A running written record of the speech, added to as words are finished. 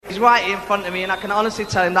He's right in front of me, and I can honestly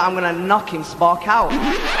tell him that I'm going to knock him spark out.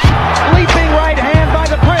 Leaping right hand by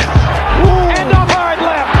the Prince. And a hard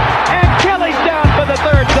left. And Kelly's down for the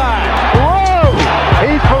third time. Whoa!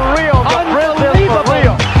 He's for real. The Prince is for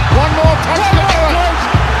real. One more punch to do it.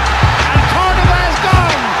 And Carnival's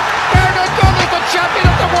gone. Bernard Gunn is the champion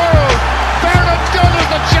of the world. Bernard Gunn is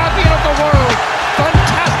the champion of the world.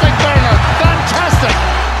 Fantastic, Bernard. Fantastic.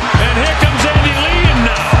 And here comes Andy Lee in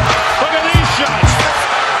now. Look at these shots.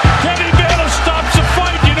 Kenny Bayless stops the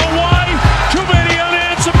fight. You know why? Too many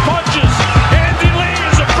unanswered punches. Andy Lee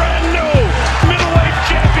is a brand new middleweight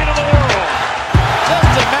champion of the world.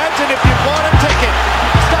 Just imagine if you bought a ticket.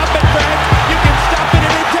 Stop it, Frank. You can stop it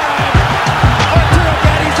any time. Arturo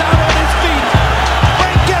Gatti's out on his feet.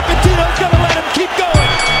 Frank Cappuccino's going to let him keep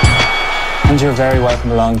going. And you're very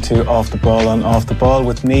welcome along to Off the Ball on Off the Ball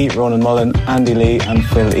with me, Ronan Mullen, Andy Lee and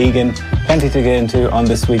Phil Egan. Plenty to get into on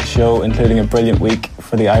this week's show, including a brilliant week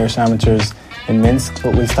for the Irish amateurs in Minsk.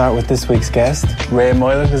 But we'll start with this week's guest. Ray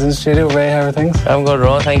Moylan is in the studio. Ray, how are things? I'm good,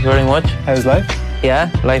 Ron. Thank you very much. How's life? Yeah,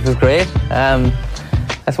 life is great. I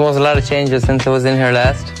suppose a lot of changes since I was in here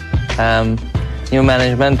last. New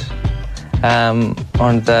management on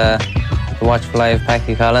the Watchful Eye of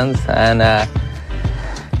Packy Collins, and a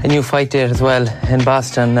new fight date as well in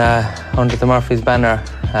Boston under the Murphy's banner,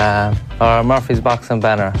 or Murphy's boxing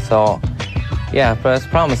banner. So yeah, but it's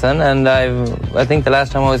promising. And I think the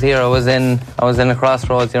last time I was here, I was in a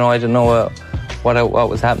crossroads. You know, I didn't know what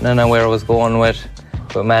was happening and where I was going with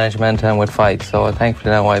management and with fights. So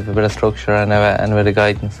thankfully now I have a bit of structure and a bit of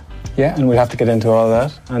guidance. Yeah, and we'll have to get into all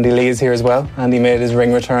that. Andy Lee is here as well. Andy made his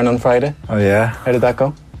ring return on Friday. Oh yeah. How did that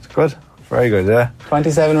go? It's good. Very good, yeah.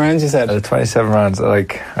 27 rounds, you said? 27 rounds.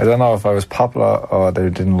 Like, I don't know if I was popular or they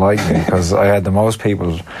didn't like me because I had the most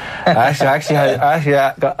people. I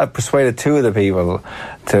got persuaded two of the people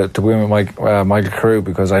to win with Michael Carew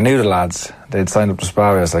because I knew the lads. They'd signed up to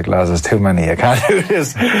spar. I was like, lads, there's too many. I can't do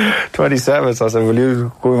this. 27. So I said, will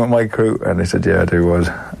you go in with Michael Carew? And they said, yeah, I do would.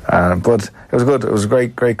 But it was good. It was a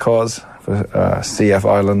great cause for CF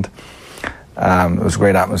Ireland. It was a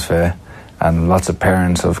great atmosphere. And lots of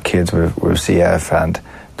parents of kids with CF, and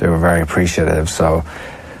they were very appreciative. So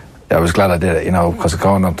I was glad I did it, you know, because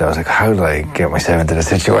going up there, I was like, how did I get myself into this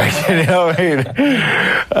situation, you know what I mean?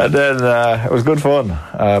 And then it was good fun.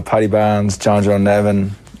 Paddy Barnes, John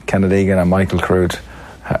Nevin, Kenneth Egan and Michael Carew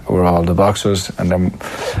were all the boxers. And then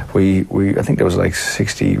I think there was like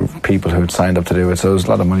 60 people who had signed up to do it. So there was a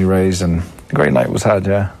lot of money raised, and a great night was had,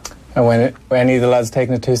 yeah. And were any of the lads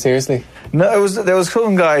taking it too seriously? No, there was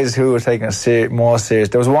some guys who were taking it more serious.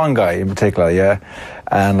 There was one guy in particular, yeah,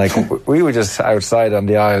 and like we were just outside on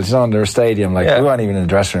the aisles, you know, in the stadium, like we weren't even in the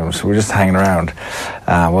dressing rooms. We were just hanging around,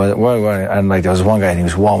 and like there was one guy and he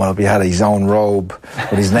was warming up. He had his own robe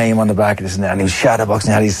with his name on the back of this, and he was shadowboxing.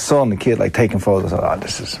 He had his son, the kid, like taking photos. I thought, oh,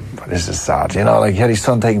 this is sad, you know. Like he had his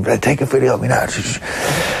son take a video of me now,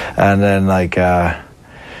 and then like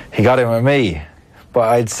he got in with me. But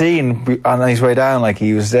I'd seen on his way down, like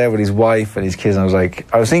he was there with his wife and his kids, and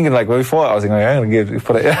I was thinking, like, when we fought, I was thinking, like, I'm going to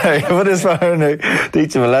put this phone and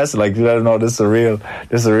teach him a lesson, like, let him know this is a real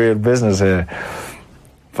business here.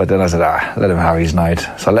 But then I said, let him have his night.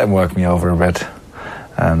 So I let him work me over a bit,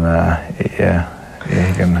 and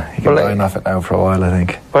he can line off it now for a while, I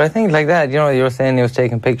think. But I think like that, you know, you were saying he was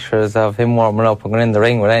taking pictures of him warming up and going in the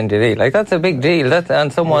ring with Andy Lee. Like, that's a big deal. That's on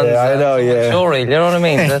someone's show reel, you know what I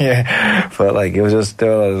mean? Yeah, but like, it was just,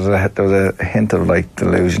 there was a hint of like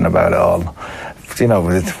delusion about it all, you know,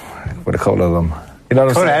 with a couple of them. You know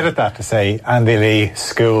what I'm saying? Could edit that to say Andy Lee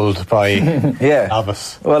schooled by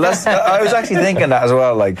novice. Well, I was actually thinking that as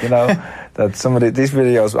well, like, you know, that some of these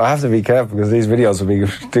videos, I have to be careful because these videos will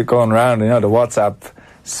be going around, you know, the WhatsApp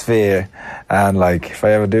sphere, and like, if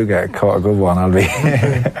I ever do get caught a good one, I'll be...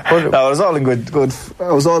 No, it was all in good, it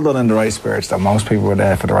was all done in the right spirits, that most people were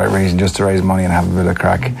there for the right reason, just to raise money and have a bit of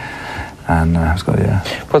crack. And it was good,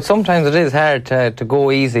 yeah. But sometimes it is hard to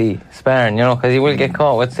go easy sparring, you know, because you will get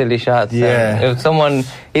caught with silly shots. Yeah. If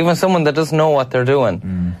even someone that doesn't know what they're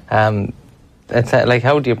doing, it's like,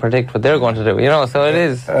 how do you predict what they're going to do, you know? So it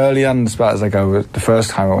is. Early on in the spats, like the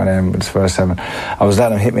first time I went in, with the first 7, I was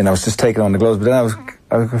letting him hit me and I was just taking on the gloves, but then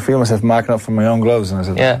I could feel myself marking up for my own gloves, and I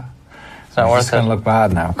said, yeah. It's not worth it. It's going to look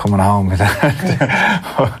bad now, coming home. What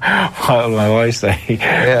will my wife say?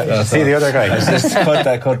 Yeah, see the other guy. Just cut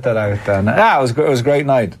that out. And, it was a great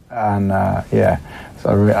night. And, so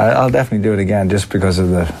I'll definitely do it again just because of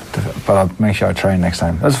but I'll make sure I train next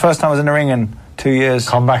time. That was the first time I was in the ring in 2 years.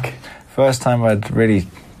 Comeback. First time I'd really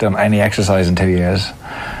done any exercise in 2 years.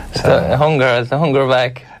 It's the hunger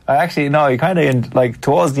back. I actually, no, you kind of, like,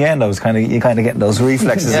 towards the end, you kind of getting those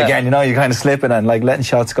reflexes again, you know, you're kind of slipping and, like, letting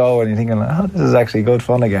shots go, and you're thinking, like, oh, this is actually good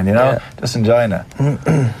fun again, you know, just enjoying it.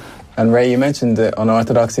 And Ray, you mentioned the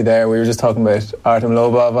unorthodoxy there. We were just talking about Artem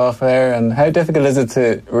Lobov off there, and how difficult is it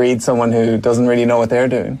to read someone who doesn't really know what they're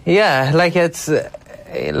doing? Yeah, like it's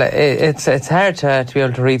hard to be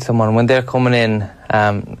able to read someone when they're coming in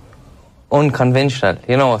unconventional,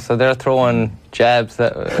 you know, so they're throwing jabs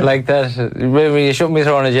like that. Maybe you shouldn't be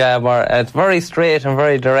throwing a jab, or it's very straight and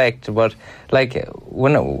very direct. But like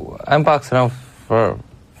when I'm boxing out for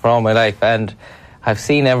all my life, and I've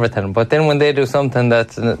seen everything, but then when they do something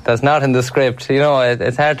that's not in the script, you know,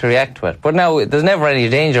 it's hard to react to it. But now there's never any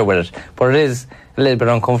danger with it, but it is a little bit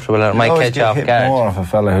uncomfortable, and it might catch you off guard. More of a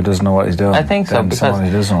fella who doesn't know what he's doing. I think so,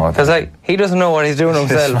 because like he doesn't know what he's doing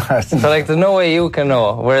himself. So like there's no way you can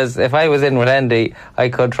know. Whereas if I was in with Andy, I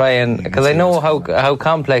could try and, because I know how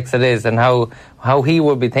complex it is and how he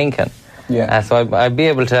would be thinking. Yeah. So I'd be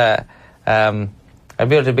able to. I'd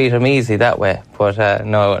be able to beat him easy that way, but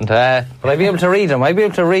no. But I'd be able to read him. I'd be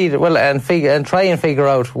able to read and try and figure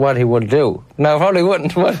out what he would do. No, I probably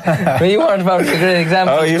wouldn't. But you weren't about to give an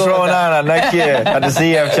example. Oh, you're throwing on next year at the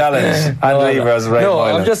CF Challenge. No,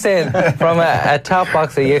 I'm just saying, from a top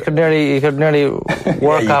boxer, you could nearly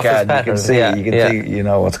work off his patterns. You can see, you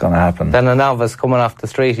know what's going to happen. Then a novice coming off the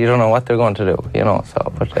street, you don't know what they're going to do. You know,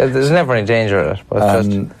 so but there's never any danger in it. But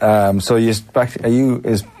so is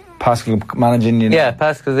Pascal managing you now? Yeah,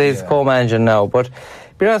 Pascal is co-managing now. But to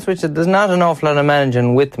be honest with you, there's not an awful lot of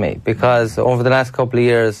managing with me, because over the last couple of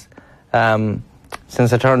years,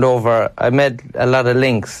 since I turned over, I made a lot of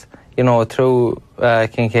links, you know, through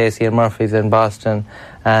King Casey and Murphy's in Boston,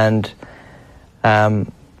 and I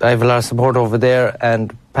have a lot of support over there,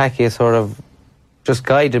 and Packy sort of just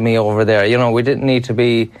guided me over there. You know, we didn't need to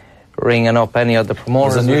be ringing up any other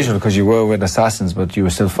promoters. It's unusual because you were with Assassins, but you were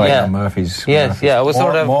still fighting on Murphy's. Yes, I was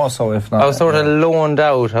more so, if not. I was sort of loaned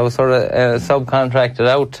out. I was sort of subcontracted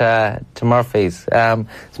out to Murphy's. So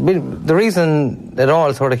the reason it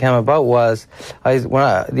all sort of came about was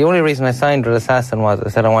the only reason I signed with Assassin was I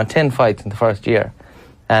said I want 10 fights in the first year,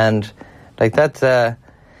 and like that's a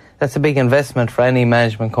big investment for any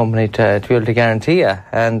management company to be able to guarantee you.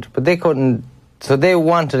 But they couldn't. So they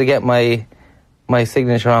wanted to get my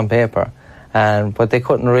signature on paper, but they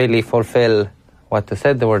couldn't really fulfill what they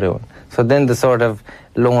said they were doing. So then they sort of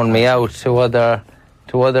loaned me out to other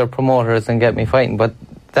promoters and get me fighting. But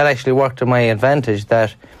that actually worked to my advantage,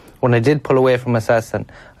 that when I did pull away from Assassin,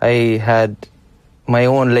 I had my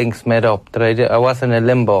own links made up, that I wasn't in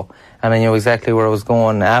limbo, and I knew exactly where I was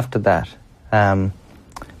going after that. And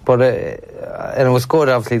it was good,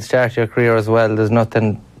 obviously, to start your career as well. There's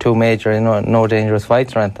nothing too major, you know, no dangerous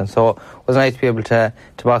fights or anything. So it was nice to be able to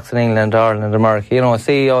box in England, Ireland, America, you know,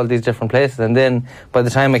 see all these different places. And then by the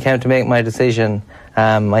time I came to make my decision,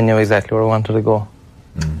 I knew exactly where I wanted to go.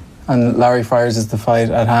 And Larry Friars is the fight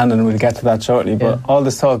at hand, and we'll get to that shortly. But all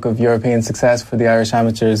this talk of European success for the Irish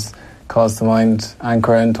amateurs calls to mind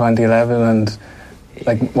Ankara in 2011, and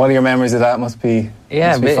like, what are your memories of that? Must be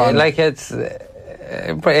fun. Like it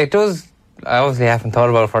does. I obviously haven't thought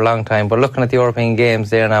about it for a long time, but looking at the European Games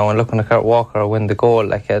there now and looking at Kurt Walker win the gold,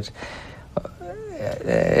 like it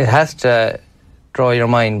has to draw your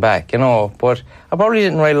mind back, you know. But I probably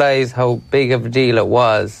didn't realise how big of a deal it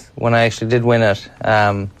was when I actually did win it.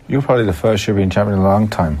 You were probably the first European champion in a long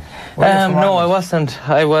time. No, I wasn't.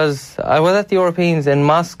 I was at the Europeans in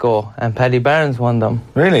Moscow, and Paddy Barnes won them.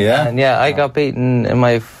 Really? Yeah. And I got beaten in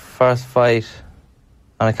my first fight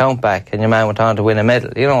on a countback, and your man went on to win a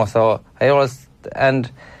medal, you know. So I always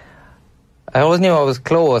knew I was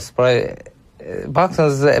close, but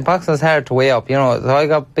boxing's hard to weigh up, you know. So I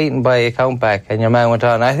got beaten by a countback, and your man went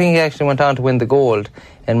on. I think he actually went on to win the gold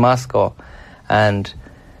in Moscow, and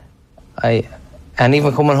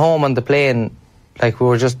even coming home on the plane, like, we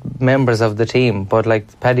were just members of the team. But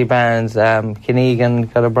like Paddy Barnes, Ken Egan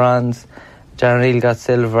got a bronze, Darren Neal got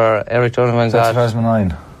silver, Eric Donovan got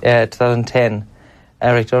 2009. 2010.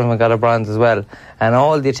 Eric Donovan got a bronze as well, and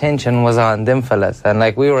all the attention was on them fellas. And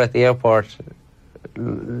like, we were at the airport,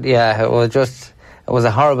 it was a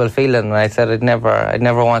horrible feeling. And I said I'd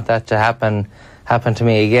never want that to happen to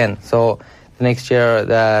me again. So the next year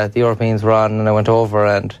the Europeans were on, and I went over,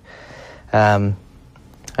 and I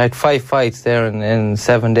had 5 fights there in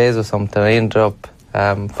 7 days or something. I ended up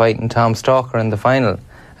fighting Tom Stalker in the final.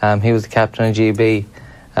 He was the captain of GB.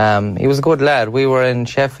 He was a good lad. We were in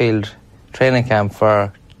Sheffield training camp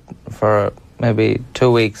for maybe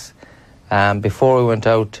 2 weeks before we went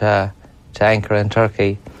out to Ankara in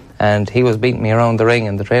Turkey, and he was beating me around the ring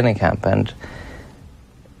in the training camp, and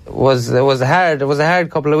was a hard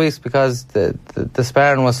couple of weeks because the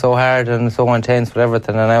sparring was so hard and so intense with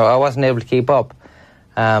everything, and I wasn't able to keep up.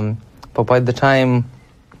 But by the time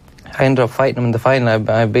I ended up fighting him in the final,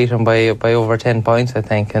 I beat him by over 10 points, I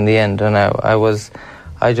think, in the end. And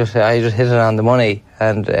I just hit it on the money,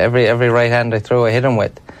 and every right hand I threw, I hit him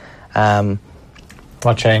with.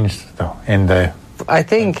 What changed though in the? I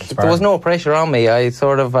think there was no pressure on me. I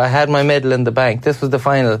had my medal in the bank. This was the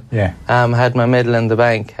final. Yeah. Had my medal in the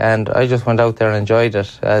bank, and I just went out there and enjoyed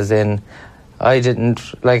it. As in, I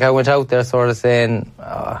went out there sort of saying,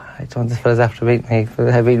 I don't this fella's after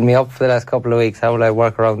beating me up for the last couple of weeks. How will I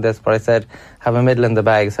work around this? But I said, have a medal in the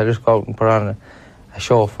bag, so I just go out and put on a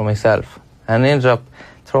show for myself. And I ended up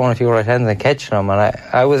throwing a few right hands and catching them, and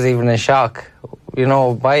I was even in shock,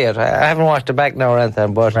 by it. I haven't watched it back now or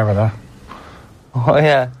anything, but... Remember that? Oh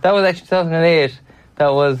yeah, that was actually 2008. That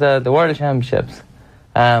was the World Championships,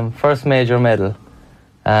 first major medal.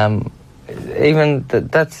 Even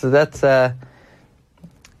that's a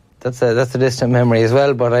distant memory as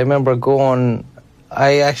well. But I remember going.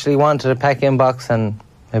 I actually wanted to pack in boxing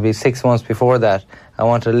maybe 6 months before that. I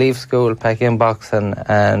wanted to leave school, pack in boxing,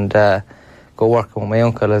 and go work with my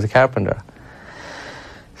uncle as a carpenter.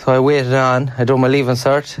 So I waited on. I did my leaving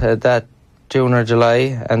cert that June or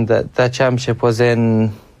July, and that championship was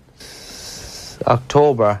in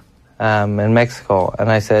October in Mexico.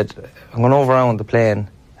 And I said, I'm going over on the plane,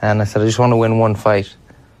 and I said, I just want to win one fight.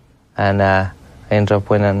 And I ended up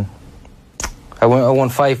winning. I won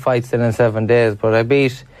 5 fights in 7 days, but I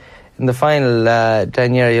beat in the final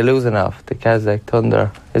Daniel Yeluzanov, the Kazakh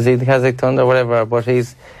Thunder. Is he the Kazakh Thunder, whatever? But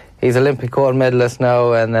he's Olympic gold medalist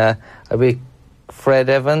now, and I beat Fred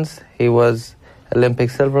Evans. He was Olympic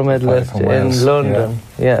silver medalist in London.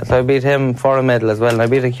 Yeah, so I beat him for a medal as well, and I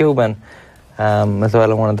beat a Cuban as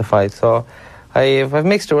well in one of the fights. So I've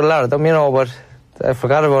mixed it with a lot of them, but I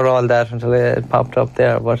forgot about all that until it popped up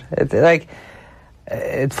there. But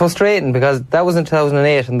it's frustrating because that was in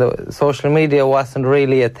 2008, and the social media wasn't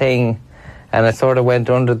really a thing, and it sort of went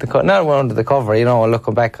under the cover.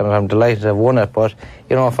 Looking back on it, I'm delighted to have won it, but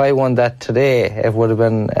if I won that today, it would have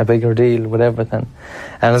been a bigger deal with everything.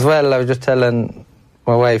 And as well, I was just telling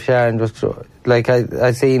my wife Sharon, just like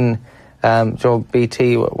I seen Joe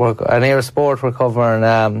BT an Air Sport were covering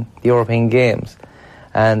the European Games,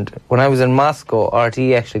 and when I was in Moscow,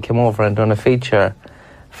 RTE actually came over and done a feature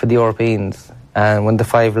for the Europeans, and when the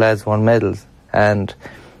 5 lads won medals. And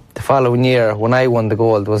the following year, when I won the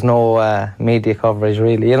gold, there was no media coverage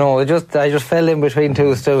really. I just fell in between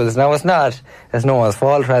two stools. Now it's no one's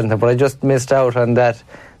fault or anything, but I just missed out on that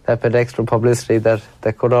bit extra publicity that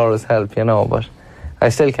could always help, But I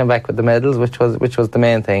still came back with the medals, which was the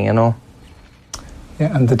main thing, Yeah,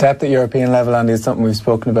 and the depth at European level, Andy, is something we've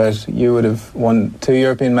spoken about. You would have won 2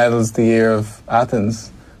 European medals the year of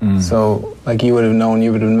Athens. So, you would have known,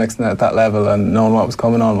 you would have been mixing at that level and known what was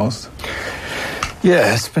coming almost.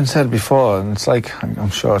 Yeah, it's been said before, and it's I'm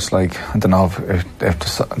sure it's I don't know if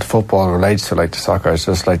the football relates to the soccer. It's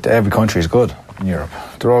just every country is good in Europe.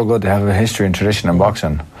 They're all good. They have a history and tradition in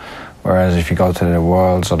boxing. Whereas if you go to the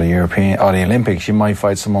Worlds or the European or the Olympics, you might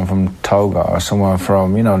fight someone from Togo or someone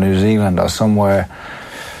from New Zealand or somewhere,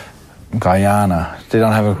 Guyana. They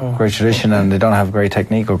don't have a great tradition and they don't have great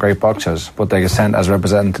technique or great boxers, but they get sent as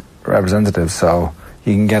representatives, so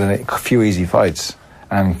you can get a few easy fights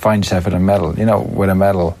and find yourself with a medal, with a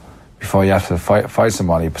medal before you have to fight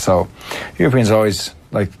somebody. So Europeans always,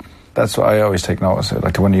 that's what I always take notice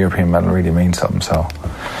of. To win the European medal really means something. So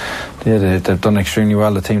yeah, they've done extremely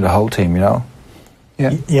well, the whole team, Yeah,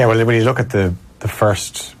 well, when you look at the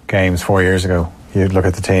first games 4 years ago, you look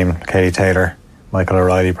at the team, Katie Taylor, Michael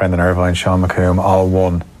O'Reilly, Brendan Irvine, Sean McComb, all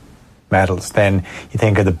won medals. Then you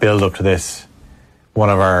think of the build-up to this, one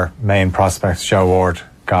of our main prospects, Joe Ward,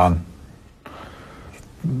 gone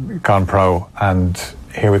pro, and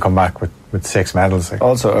here we come back with 6 medals.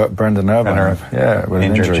 Also Brendan Irvine, with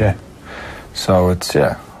an injury. Yeah. So it's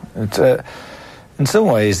in some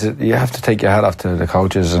ways you have to take your hat off to the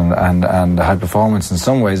coaches and the high performance in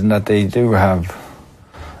some ways, in that they do have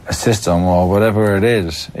a system or whatever it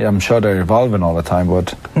is. I'm sure they're evolving all the time,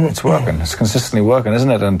 but it's working. It's consistently working,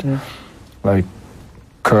 isn't it? And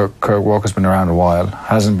Kurt Walker's been around a while,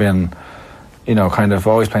 hasn't been kind of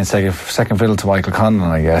always playing second fiddle to Michael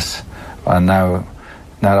Conlon, I guess. And now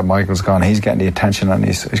that Michael's gone, he's getting the attention and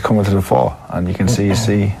he's coming to the fore. And you can see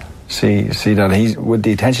that he's, with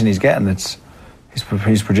the attention he's getting,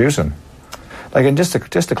 he's producing. And just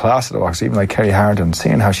the class of the box, even Kerry Harrington,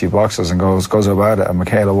 seeing how she boxes and goes about it, and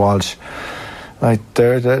Michaela Walsh,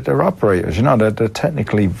 they're operators. They're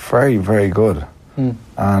technically very, very good,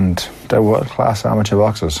 and they're world class amateur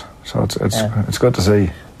boxers. So it's good to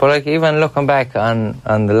see. But like even looking back on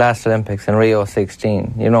the last Olympics in Rio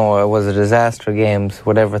 16, you know, it was a disaster games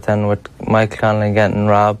with everything, with Michael Connelly getting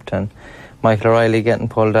robbed and Michael O'Reilly getting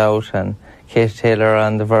pulled out and Katie Taylor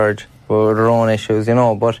on the verge with their own issues, you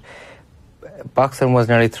know. But boxing was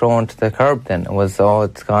nearly thrown to the curb then. It was,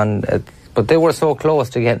 it's gone. But they were so close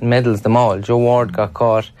to getting medals, them all. Joe Ward got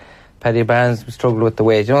caught. Paddy Barnes struggled with the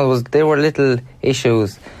weight. You know, there were little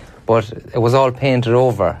issues, but it was all painted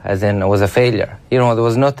over, as in it was a failure. You know, there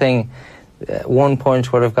was nothing. One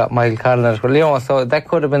punch would have got Michael Connelly. You know, so that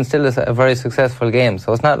could have been still a very successful game.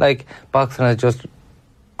 So it's not like boxing has just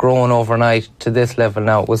grown overnight to this level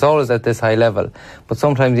now. It was always at this high level. But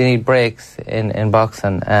sometimes you need breaks in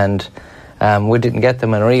boxing, and we didn't get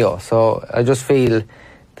them in Rio. So I just feel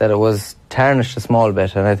that it was tarnished a small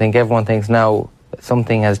bit, and I think everyone thinks now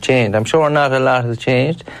something has changed. I'm sure not a lot has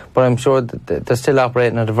changed, but I'm sure that they're still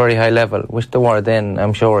operating at a very high level, which they were then,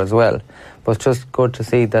 I'm sure, as well. But it's just good to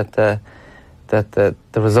see that the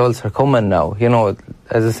results are coming now. You know,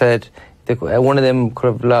 as I said, one of them could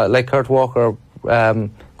have lost, like Kurt Walker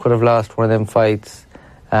could have lost one of them fights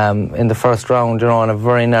in the first round, you know, on a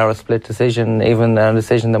very narrow split decision, even a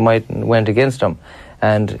decision that might went against him,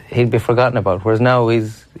 and he'd be forgotten about. Whereas now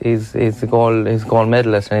he's a gold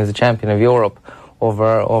medalist and he's a champion of Europe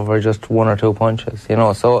over just one or two punches, you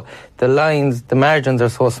know. So the margins are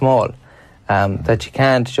so small that you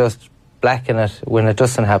can't just blacken it when it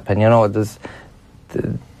doesn't happen. You know,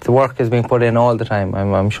 the work is being put in all the time,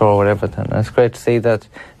 I'm sure, with everything. And it's great to see that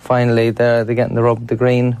finally they're getting the rub of the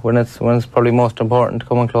green when it's probably most important,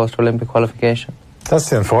 coming close to Olympic qualification.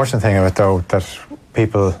 That's the unfortunate thing of it, though, that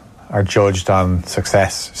people are judged on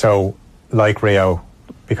success. So, like Rio,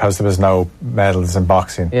 because there was no medals in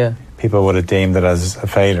boxing, people would have deemed it as a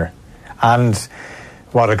failure. And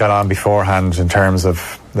what had gone on beforehand in terms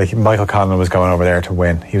of, like, Michael Connelly was going over there to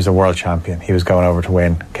win. He was a world champion. He was going over to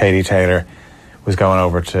win. Katie Taylor was going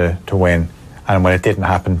over to win. And when it didn't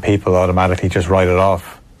happen, people automatically just write it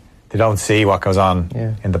off. They don't see what goes on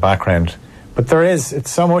in the background. But it's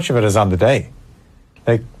so much of it is on the day.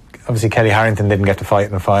 Like, obviously Kelly Harrington didn't get to fight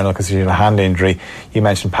in the final because he had a hand injury. You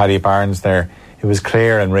mentioned Paddy Barnes there. It was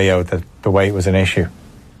clear in Rio that the weight was an issue.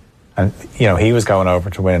 And, you know, he was going over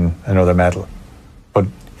to win another medal. But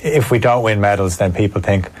if we don't win medals, then people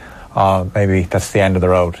think, oh, maybe that's the end of the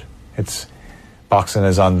road. It's boxing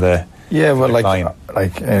is on the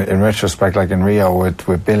like in retrospect, like in Rio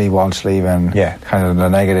with Billy Walsh leaving, kind of the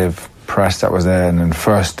negative press that was there, and then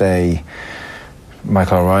first day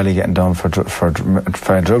Michael O'Reilly getting done for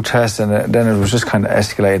a drug test, and then it was just kind of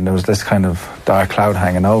escalating. There was this kind of dark cloud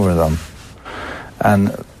hanging over them.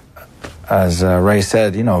 And as Ray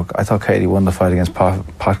said, you know, I thought Katie won the fight against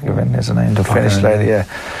Potvin, isn't it? The finish lady,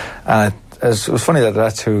 And it was funny that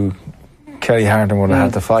that's who Kelly Harrington would have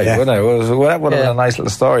had to fight, wouldn't it? That would have been a nice little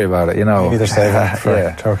story about it, you know. Maybe they're saving it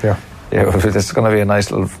for Tokyo. Yeah, there's going to be a nice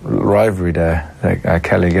little rivalry there. Like,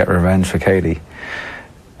 Kelly get revenge for Katie.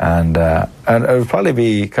 And it would probably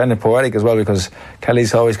be kind of poetic as well, because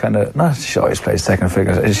Kelly's always she always plays second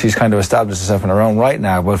figure. She's kind of established herself in her own right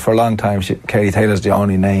now, but for a long time, Katie Taylor's the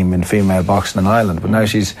only name in female boxing in Ireland. But now if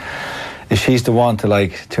she's the one to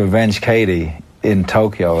avenge Katie in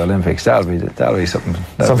Tokyo Olympics, that'll be something.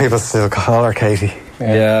 Some people still call her Katie.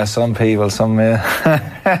 Yeah, some people, some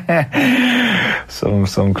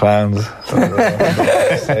clowns.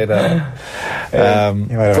 Say that.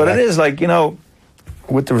 But it is like, you know,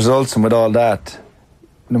 with the results and with all that,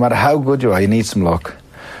 no matter how good you are, you need some luck.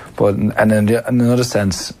 But and in another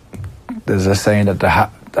sense, there's a saying that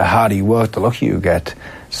the harder you work, the luckier you get.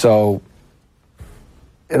 So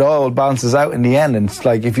it all balances out in the end. And it's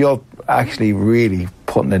like, if you're actually really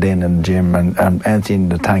putting it in the gym and emptying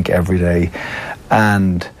the tank every day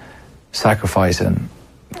and sacrificing,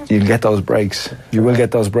 you'll get those breaks. You will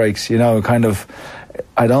get those breaks. You know, kind of.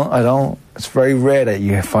 I don't. It's very rare that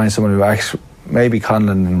you find someone who actually, maybe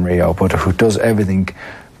Conlon in Rio, but who does everything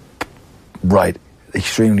right,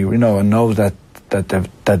 extremely, you know, and knows that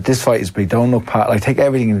this fight is big. Don't look past, like, take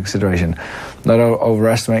everything into consideration, not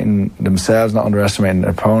overestimating themselves, not underestimating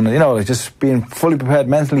their opponent. You know, like, just being fully prepared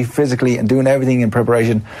mentally, physically, and doing everything in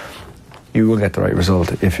preparation. You will get the right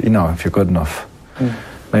result if you're good enough.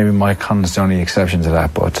 Maybe Mike Conlon's the only exception to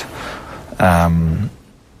that, but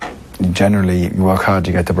generally, you work hard,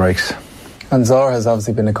 you get the breaks. And Zora has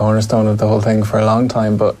obviously been a cornerstone of the whole thing for a long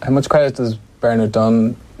time, but how much credit does Bernard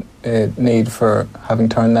Dunn need for having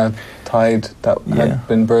turned that tide that had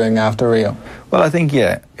been brewing after Rio? Well, I think,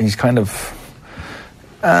 he's kind of,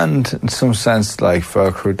 and in some sense, like,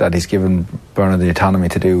 that he's given Bernard the autonomy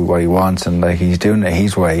to do what he wants, and like, he's doing it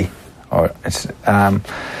his way, or it's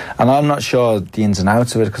and I'm not sure the ins and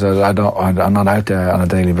outs of it because I'm not out there on a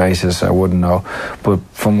daily basis. I wouldn't know, but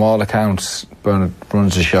from all accounts, Bernard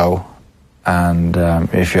runs the show, and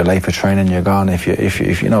if you're late for training, you're gone.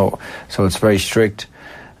 If you know, so it's very strict,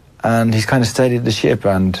 and he's kind of steadied the ship.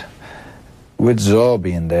 And with Zoe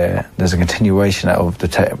being there, there's a continuation of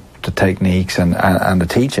the techniques and the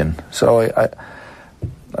teaching. So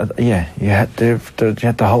the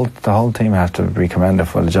whole team have to be commended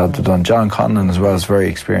for the job they've done. John Conlon as well is very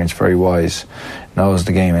experienced, very wise, knows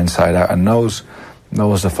the game inside out, and knows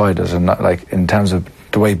the fighters, and not like in terms of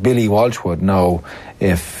the way Billy Walsh would know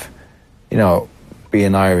if, you know,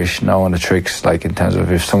 being Irish, knowing the tricks, like in terms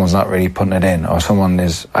of if someone's not really putting it in or someone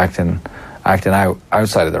is acting out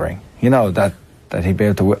outside of the ring, you know, that he'd be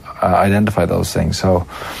able to identify those things. So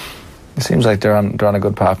it seems like they're on a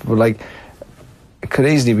good path. But like, you could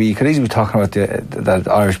easily be talking about that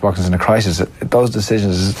Irish boxing's in a crisis. Those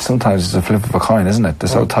decisions, sometimes it's a flip of a coin, isn't it? They're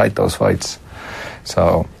so tight, those fights.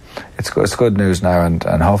 So it's good news now, and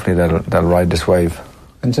hopefully they'll ride this wave.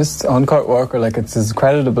 And just on Kurt Walker, like, it's as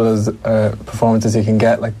creditable as a performance as he can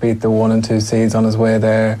get. Like, beat the 1 and 2 seeds on his way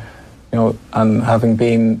there, you know, and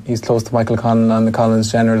he's close to Michael Conlon and the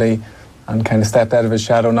Collins generally, and kind of stepped out of his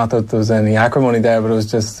shadow. Not that there was any acrimony there, but it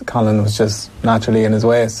was just Conlon was just naturally in his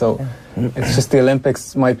way. So it's just the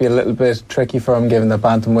Olympics might be a little bit tricky for him, given that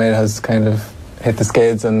bantamweight has kind of hit the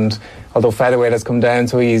skids, and although featherweight has come down,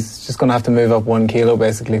 so he's just going to have to move up 1 kilo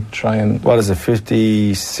basically to try and... What is it,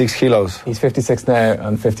 56 kilos? He's 56 now,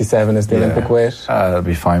 and 57 is the Olympic weight. It'll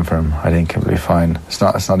be fine for him. I think it'll be fine. It's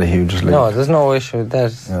not a huge leap. No, there's no issue with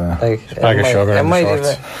that. Like, bag of sugar in the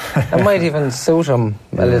shorts. It might even suit him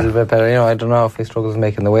a little bit better. You know, I don't know if he struggles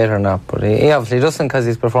making the weight or not, but he obviously doesn't, because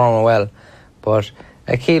he's performing well. But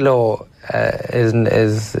a kilo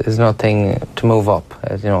is nothing to move up.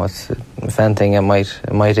 You know, it's, if anything, it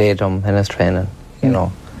might aid him in his training. You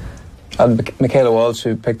know. And Michaela Walsh,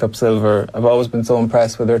 who picked up silver, I've always been so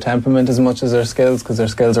impressed with her temperament as much as her skills, because her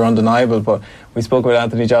skills are undeniable. But we spoke with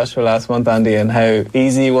Anthony Joshua last month, Andy, and how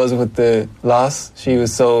easy he was with the loss. She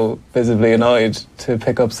was so visibly annoyed to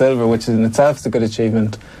pick up silver, which in itself is a good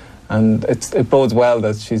achievement. And it bodes well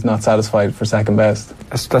that she's not satisfied for second best.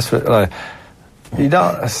 That's what, you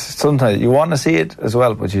don't. Sometimes you want to see it as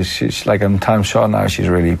well, but she's like, I'm sure now she's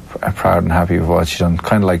really proud and happy with what she's done.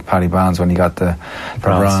 Kind of like Paddy Barnes when he got the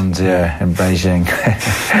bronze, in Beijing.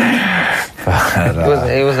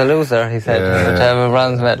 But, he was a loser, he said, to have a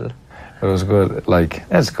bronze medal. It was good. Like,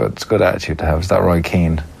 it's good. It's a good attitude to have. It's that Roy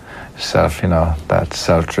Keane self, you know, that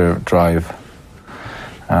self-drive.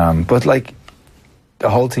 But like, the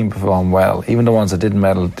whole team performed well. Even the ones that didn't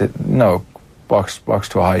medal,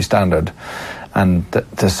 boxed to a high standard. And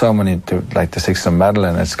there's so many, like the 6 of them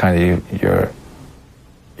medaling, it's kind of, you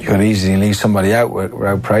could easily leave somebody out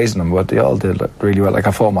without praising them, but they all did really well. Like,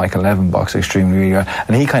 I thought Michael Nevin boxed extremely really well,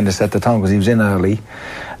 and he kind of set the tone because he was in early,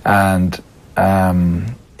 and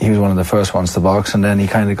he was one of the first ones to box, and then he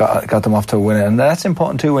kind of got them off to a winner, and that's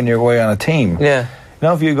important too when you're away on a team. Yeah. You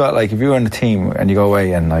know, if you're in a team and you go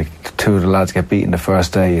away and like 2 of the lads get beaten the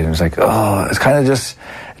first day, and it's like, it's kind of just,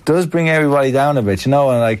 it does bring everybody down a bit, you know,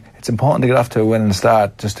 and like, it's important to get off to a winning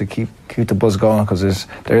start just to keep the buzz going, because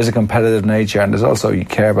there is a competitive nature, and there's also, you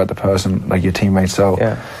care about the person, like your teammates. So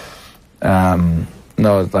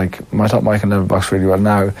no, like, I thought Michael never boxed really well.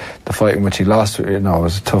 Now the fight in which he lost, you know, it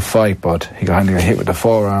was a tough fight, but he got hit with the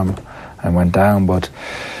forearm and went down. But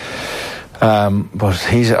I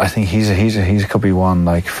think he could be one,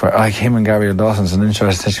 like, for like him and Gabriel Dawson's an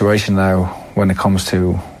interesting situation now when it comes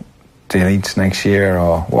to the elites next year,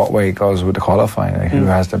 or what way it goes with the qualifying. Like, who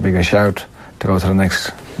has the bigger shout to go to the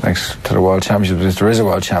next to the World Championships, if there is a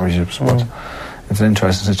World Championships. But it's an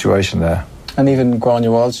interesting situation there. And even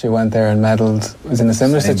Grania Walsh, who went there and medalled, was in a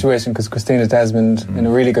similar situation, because Christina Desmond, in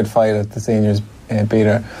a really good fight at the seniors, beat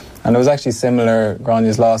her. And it was actually similar.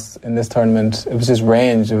 Grania's loss in this tournament, it was just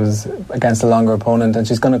range. It was against a longer opponent, and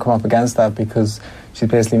she's going to come up against that because she's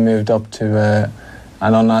basically moved up to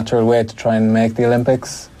an unnatural weight to try and make the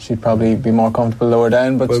Olympics. She'd probably be more comfortable lower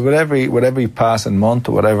down. But with every passing month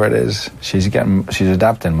or whatever it is, she's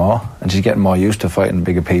adapting more, and she's getting more used to fighting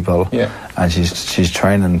bigger people. Yeah. And she's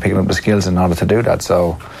training and picking up the skills in order to do that.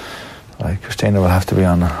 So, like, Christina will have to be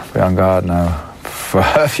on guard now for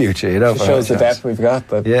her future, you know. It shows the depth we've got,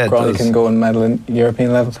 that Grania can go and medal in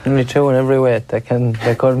European levels. Only 2 in every weight they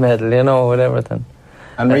could medal, you know, with everything.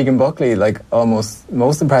 And Regan Buckley, like, almost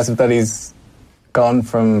most impressive that he's gone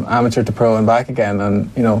from amateur to pro and back again,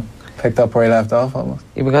 and, you know, picked up where he left off almost.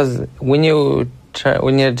 Yeah, because when you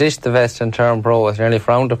dish the vest and turn pro, it's nearly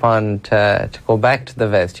frowned upon to go back to the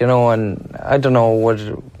vest, you know. And I don't know,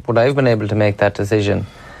 would I've been able to make that decision?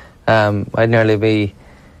 I'd nearly be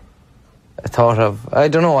thought of. I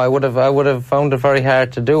don't know. I would have found it very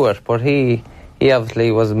hard to do it, but he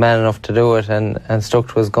obviously was man enough to do it and stuck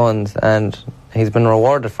to his guns, and he's been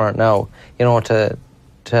rewarded for it now. You know, to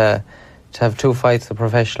have 2 fights, a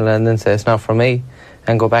professional, and then say it's not for me,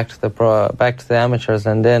 and go back to the amateurs,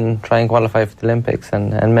 and then try and qualify for the Olympics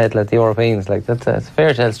and medal at the Europeans. Like, it's a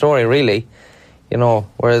fairy tale story, really. You know,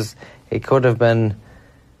 whereas it could have been.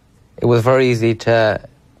 It was very easy to.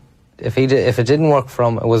 If it didn't work for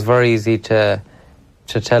him, it was very easy to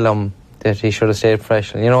tell him that he should have stayed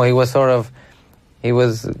professional. You know, he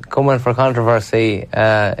was coming for controversy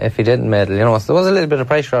if he didn't medal. You know, so there was a little bit of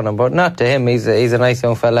pressure on him, but not to him. He's a nice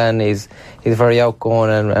young fella, and he's very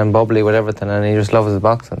outgoing and bubbly with everything, and he just loves his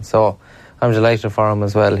boxing. So I'm delighted for him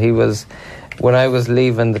as well. He was, when I was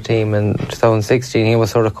leaving the team in 2016, he was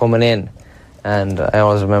sort of coming in, and I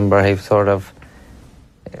always remember he sort of.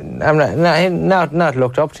 I'm not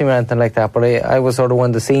looked up to him or anything like that, but I was sort of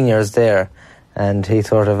one of the seniors there, and he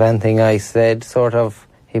sort of, anything I said, sort of,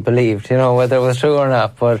 he believed, you know, whether it was true or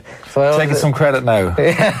not. But so I taking some credit now.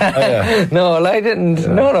 Yeah. No, I didn't. Yeah.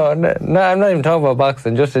 No, I'm not even talking about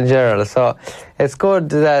boxing, just in general. So it's good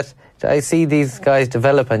that I see these guys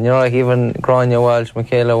developing. You know, like even Gráinne Walsh,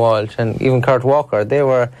 Michaela Walsh, and even Kurt Walker. They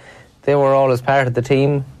were always part of the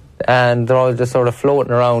team, and they're all just sort of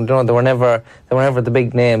floating around. You know, they were never the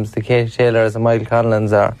big names, the Katie Taylors and Michael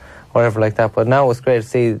Conlons or whatever like that. But now it's great to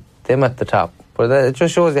see them at the top. But it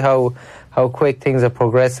just shows you how quick things are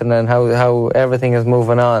progressing and how everything is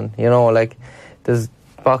moving on. You know, like there's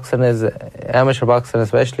amateur boxing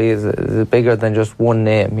especially is bigger than just one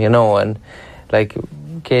name, you know, and like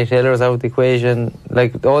Katie Taylor's out of the equation,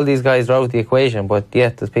 like all these guys are out of the equation, but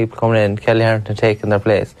yet there's people coming in, Kelly Harrington taking their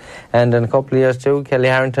place. And in a couple of years too, Kelly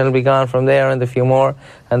Harrington will be gone from there and a few more,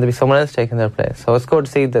 and there'll be someone else taking their place. So it's good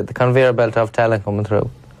to see that the conveyor belt of talent coming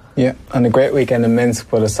through. Yeah, and a great weekend in Minsk,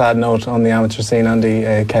 but a sad note on the amateur scene, Andy.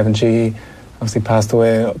 Kevin Sheehy obviously passed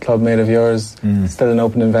away, a club mate of yours. Still an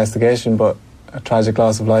open investigation, but a tragic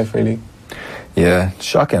loss of life, really. Yeah,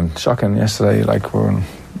 shocking yesterday. Like, we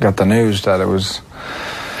got the news that it was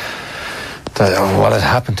what had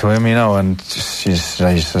happened to him, you know, and you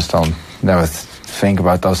just don't never think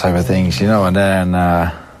about those type of things, you know. And then,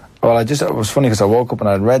 it was funny because I woke up and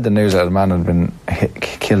I'd read the news that a man had been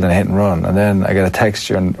killed in a hit and run, and then I get a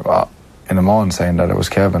text in the morning saying that it was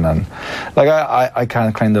Kevin. And like I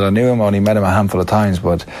can't claim that I knew him, I only met him a handful of times,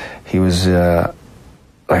 but he was like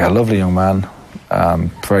a lovely young man,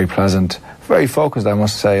 very pleasant, very focused, I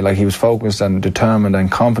must say. Like, he was focused and determined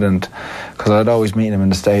and confident, because I'd always meet him in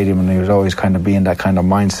the stadium and he would always kind of be in that kind of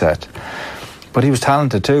mindset. But he was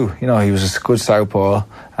talented too, you know. He was a good southpaw,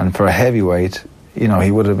 and for a heavyweight, you know,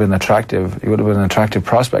 he would have been attractive. He would have been an attractive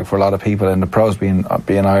prospect for a lot of people in the pros, being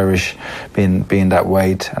Irish, being that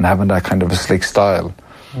weight and having that kind of a slick style.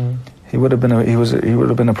 He would have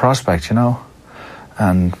been a prospect, you know.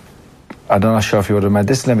 And I'm not sure if he would have made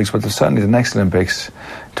this Olympics, but certainly the next Olympics,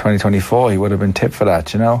 2024, he would have been tipped for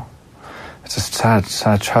that, you know. It's a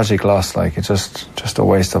sad, tragic loss. Like, it's just a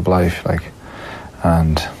waste of life. Like,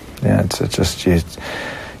 and yeah, it's just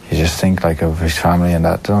you just think like of his family and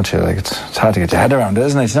that, don't you? Like, it's hard to get your head around,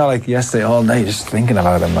 isn't it? It's not like yesterday all night just thinking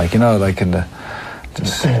about him, like, you know, like in the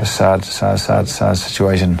just a sad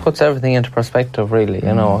situation. Puts everything into perspective, really.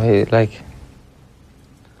 You know, he like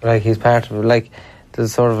he's part of, like,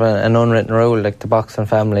 there's sort of an unwritten rule, like the boxing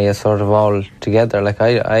family is sort of all together. Like,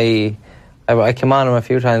 I came on him a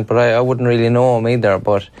few times, but I wouldn't really know him either.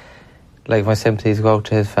 But like, my sympathies go out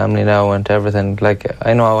to his family now and to everything. Like,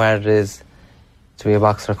 I know how hard it is to be a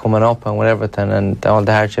boxer coming up and with everything and all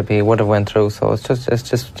the hardship he would have went through. So it's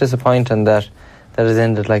just disappointing that it's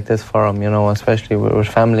ended like this for him, you know, especially with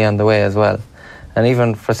family on the way as well. And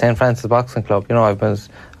even for St. Francis Boxing Club, you know, I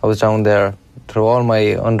was down there through all my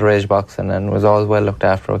underage boxing and was always well looked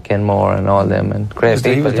after with Ken Moore and all them, and great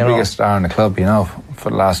people. He was the biggest star in the club, you know,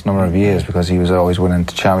 for the last number of years, because he was always winning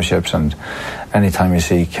championships, and anytime you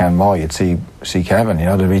see Ken Moore, you'd see Kevin, you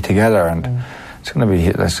know, they'd be together, and there's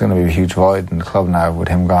going to be a huge void in the club now with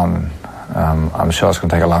him gone. I'm sure it's going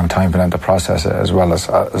to take a long time for them to process it, as well as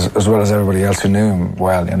everybody else who knew him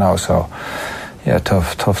well, you know. So yeah,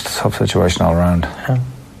 tough situation all around.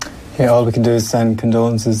 Yeah, all we can do is send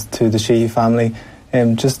condolences to the Sheehy family.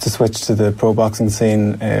 Just to switch to the pro boxing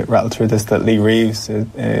scene, rattle through this, that Lee Reeves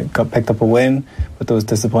got picked up a win, but there was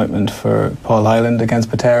disappointment for Paul Hyland against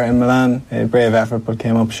Patera in Milan. A brave effort, but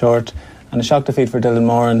came up short. And a shock defeat for Dylan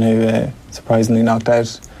Moran, who surprisingly knocked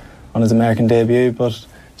out on his American debut. But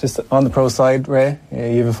just on the pro side, Ray,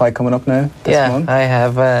 you have a fight coming up now this month. I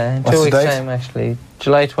have in 2 weeks' time, actually.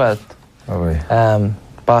 July 12th. Oh,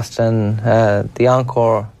 Boston, the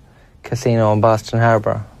Encore casino in Boston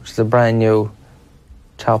Harbour, which is a brand new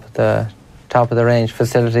top of the range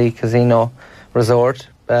facility, casino, resort.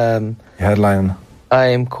 Headline.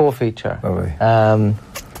 I'm co-feature. Lovely.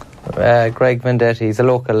 Greg Vendetti, he's a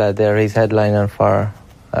local lad there. He's headlining for,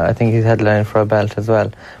 I think he's headlining for a belt as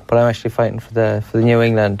well. But I'm actually fighting for the New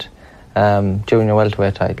England junior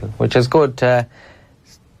welterweight title, which is good to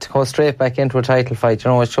go straight back into a title fight.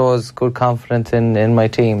 You know, it shows good confidence in my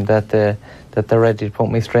team that they're ready to put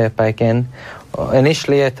me straight back in.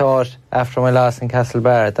 Initially, I thought after my loss in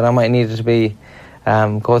Castlebar that I might need to be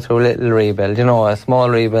go through a little rebuild, you know, a small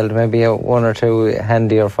rebuild, maybe one or two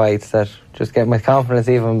handier fights that just get my confidence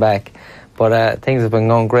even back. But things have been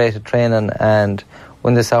going great at training, and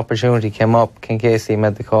when this opportunity came up, Ken Casey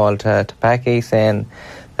made the call to Packy saying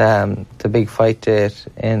the big fight date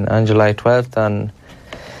on July 12th.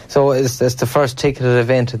 So it's the first ticketed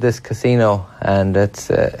event at this casino, and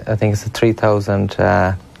it's I think it's a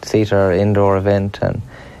 3,000 seater indoor event, and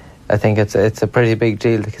I think it's a pretty big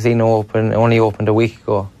deal. The casino only opened a week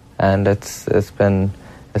ago, and it's been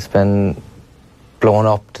blown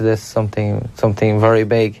up to this something very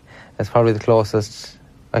big. It's probably the closest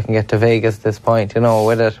I can get to Vegas at this point, you know,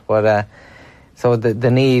 with it. But so they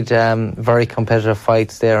need very competitive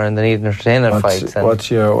fights there, and they need entertaining fights. And what's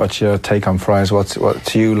your take on Fries?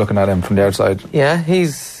 What's you looking at him from the outside? Yeah,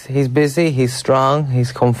 he's busy. He's strong.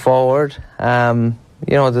 He's come forward.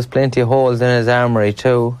 You know, there's plenty of holes in his armoury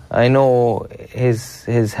too. I know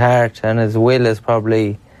his heart and his will is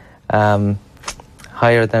probably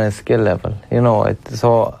higher than his skill level. You know,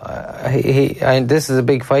 so this is a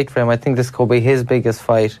big fight for him. I think this could be his biggest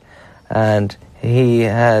fight, and he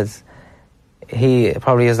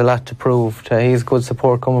probably has a lot to prove. He has good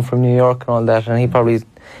support coming from New York and all that, and he probably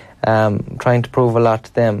trying to prove a lot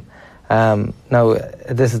to them. Now,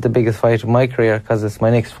 this is the biggest fight of my career because it's my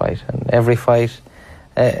next fight, and every fight.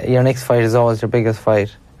 Your next fight is always your biggest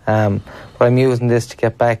fight. But I'm using this to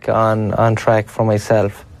get back on track for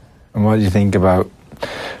myself. And what do you think about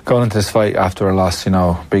going into this fight after a loss, you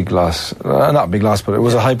know, big loss? Not a big loss, but it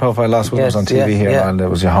was a high-profile loss. It was on TV here, and it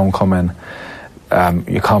was your homecoming.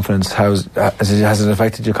 Your confidence, has it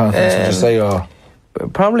affected your confidence, would you say? Or?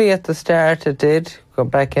 Probably at the start it did. Go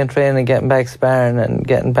back in training, getting back sparring, and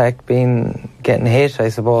getting hit, I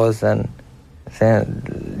suppose, and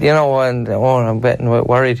saying, you know, I'm getting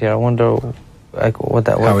worried here. I wonder what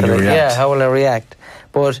that how will you react? Yeah, how will I react?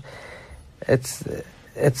 But it's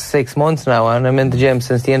 6 months now, and I'm in the gym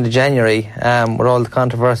since the end of January. With all the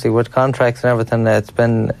controversy with contracts and everything, it's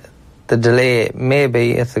been the delay.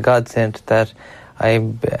 Maybe it's a godsend that I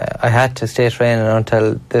had to stay training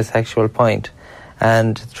until this actual point,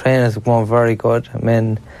 and the training is going very good. I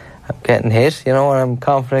mean, I'm getting hit, you know, and I'm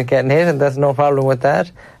confident getting hit, and there's no problem with that.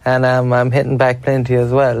 And I'm hitting back plenty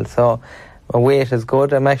as well. So my weight is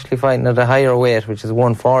good. I'm actually fighting at a higher weight, which is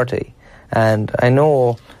 140. And I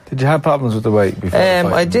know... Did you have problems with the weight before the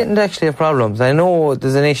fight? I didn't actually have problems. I know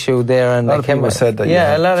there's an issue there. And a lot of people said that.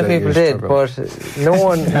 Yeah, a lot of people did, but no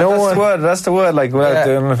one... That's the word, like, without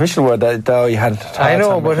the unofficial word, that you had... I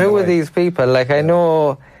know, but who are these people? Like, I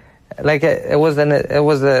know... Like, it was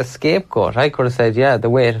a scapegoat. I could have said, yeah, the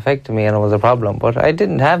weight affected me and it was a problem, but I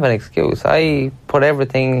didn't have an excuse. I put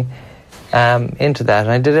everything into that,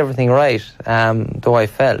 and I did everything right, though I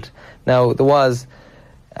felt. Now, there was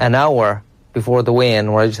an hour before the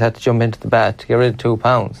weigh-in where I just had to jump into the bat to get rid of 2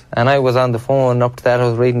 pounds, and I was on the phone. Up to that, I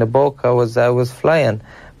was reading a book. I was flying.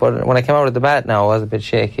 But when I came out of the bat now, I was a bit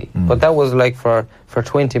shaky. But that was like for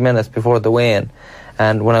 20 minutes before the weigh-in,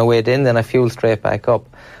 and when I weighed in, then I fueled straight back up.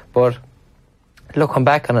 But looking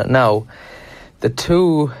back on it now, the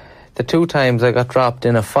two times I got dropped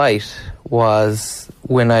in a fight was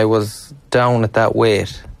when I was down at that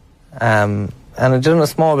weight, and I'd done a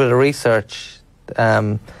small bit of research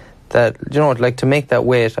that, you know, like, to make that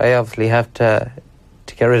weight, I obviously have to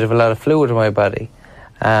get rid of a lot of fluid in my body,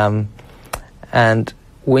 and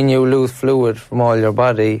when you lose fluid from all your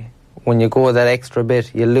body, when you go that extra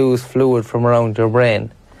bit, you lose fluid from around your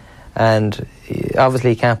brain. And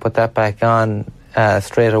obviously you can't put that back on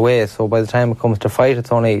straight away, so by the time it comes to fight,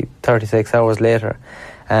 it's only 36 hours later,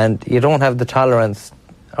 and you don't have the tolerance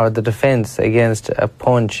or the defense against a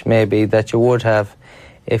punch maybe that you would have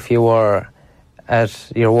if you were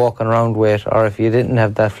at your walking around weight, or if you didn't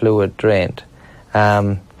have that fluid drained.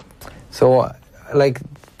 So, like,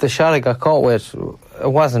 the shot I got caught with, it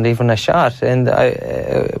wasn't even a shot, and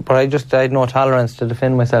but I had no tolerance to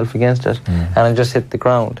defend myself against it, and I just hit the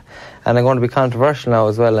ground. And I'm going to be controversial now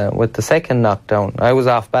as well. With the second knockdown, I was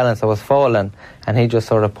off balance, I was falling, and he just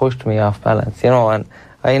sort of pushed me off balance, you know, and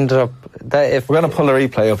I ended up... We're going to pull a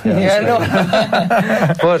replay up here. Yeah,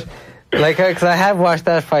 I know. But like, because I have watched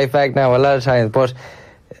that fight back now a lot of times,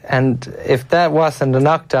 and if that wasn't a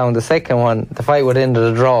knockdown, the second one, the fight would end at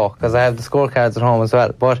a draw, because I have the scorecards at home as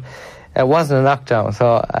well, but it wasn't a knockdown,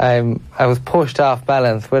 so I was pushed off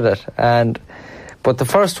balance with it, but the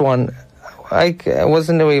first one, it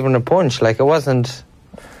wasn't even a punch, like, it wasn't,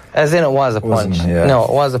 as in it was a punch. Yeah. No,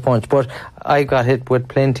 it was a punch, but I got hit with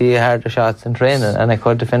plenty of harder shots in training, and I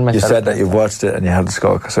could defend myself. You said that you've watched it and you had the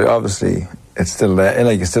score, so obviously it's still there.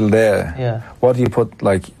 Like, it's still there. Yeah. What do you put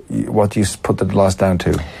the loss down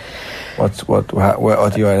to? What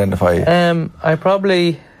do you identify? I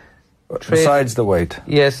probably besides the weight.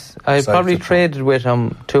 Yes, I probably traded with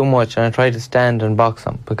him too much, and I tried to stand and box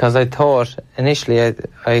him, because I thought initially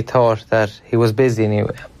I thought that he was busy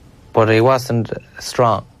but he wasn't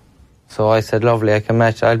strong. So I said, lovely, I can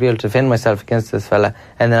match. I'll be able to defend myself against this fella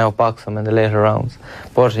and then outbox him in the later rounds.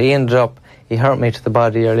 But he hurt me to the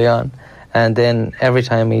body early on, and then every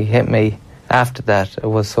time he hit me after that, it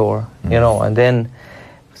was sore, and then,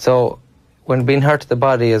 so when being hurt to the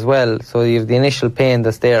body as well, so you have the initial pain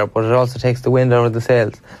that's there, but it also takes the wind out of the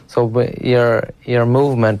sails. So your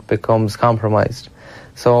movement becomes compromised.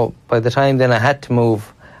 So by the time then I had to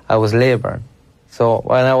move, I was labouring. So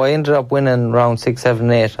I ended up winning round 6,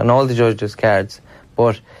 7, 8 on all the judges' cards,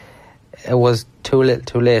 but it was too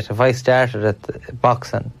late. If I started at the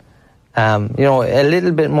boxing, a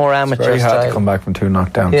little bit more amateur style. It's very hard to come back from 2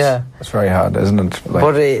 knockdowns. Yeah. It's very hard, isn't it?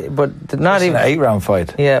 Like, but not even... an 8-round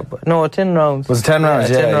fight. Yeah, but no, 10 rounds. Was it 10 rounds?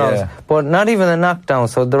 Yeah, 10 rounds. But not even a knockdown,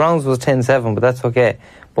 so the rounds was 10-7, but that's okay.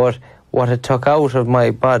 But what it took out of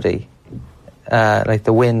my body, like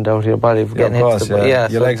the wind out of your body for getting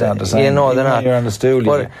hit. Your legs aren't the same. They're not. You're on the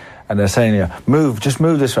stool, and they're saying, just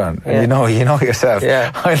move this round. And you know yourself,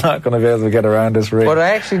 I'm not going to be able to get around this ring. But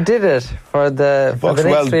I actually did it for the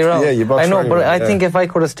next 3 rounds. Yeah, you boxed. I know, but I think if I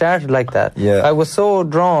could have started like that, I was so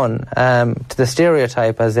drawn to the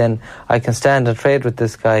stereotype, as in, I can stand and trade with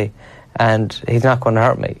this guy and he's not going to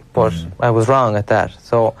hurt me. But I was wrong at that.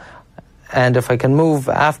 So, and if I can move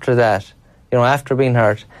after that, after being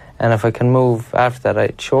hurt, and if I can move after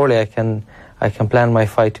that, surely I can plan my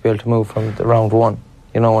fight to be able to move from the round 1,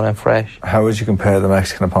 when I'm fresh. How would you compare the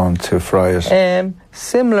Mexican opponent to Fries?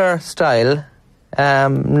 Similar style,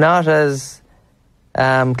 not as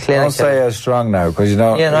clinical. Don't say as strong now, because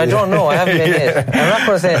Yeah, no, I don't know. I haven't been hit. I'm not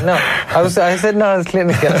going to say it. No, I said not as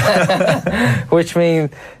clinical, which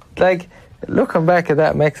means, like, looking back at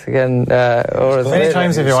that Mexican. How many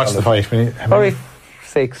times have you watched the fight? Probably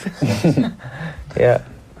 6. Yeah.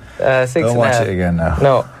 6 Don't and watch a half. it again now.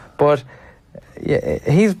 No, but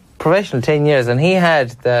he's professional 10 years, and he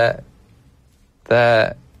had the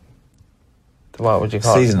what would you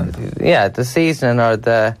call seasoning? It? Yeah, the seasoning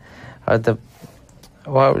the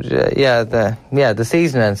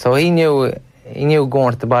seasoning. So he knew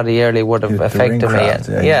going to the body early would have affected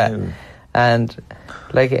me. And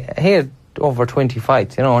like, he had over 20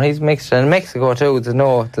 fights, and he's mixed. In Mexico too, there's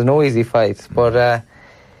no easy fights, but.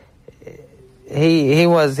 He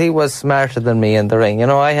was smarter than me in the ring.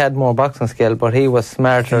 I had more boxing skill, but he was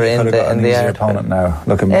smarter in the art. Opponent now,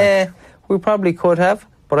 looking back. We probably could have,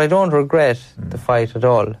 but I don't regret the fight at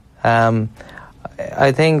all.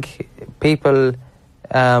 I think people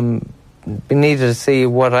needed to see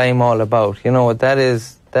what I'm all about.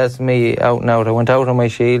 That's me out and out. I went out on my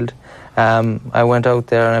shield. I went out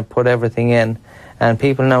there and I put everything in, and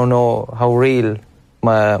people now know how real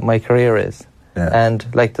my career is. Yeah. And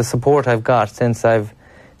like the support I've got since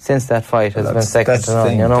that fight has been second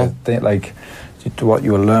to none. Like, what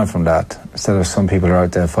you will learn from that, instead of some people are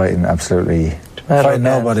out there fighting fighting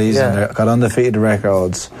nobodies, and they've got undefeated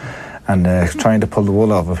records, and trying to pull the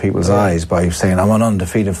wool off of people's eyes by saying, I'm an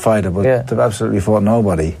undefeated fighter, but they've absolutely fought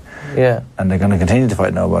nobody. Yeah. And they're going to continue to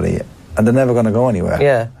fight nobody, and they're never going to go anywhere.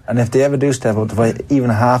 Yeah. And if they ever do step up to fight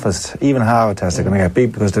even half a test, they're going to get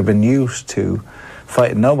beat, because they've been used to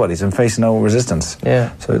fighting nobodies and facing no resistance.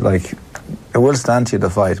 Yeah. So, like, it will stand to you, the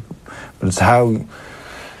fight, but it's how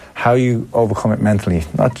you overcome it mentally.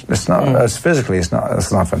 It's not as physically. It's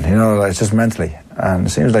nothing. It's just mentally. And it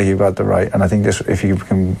seems like you've got the right. And I think if you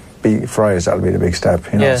can beat Fries, that'll be the big step.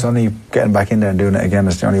 It's only getting back in there and doing it again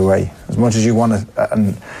is the only way. As much as you want to,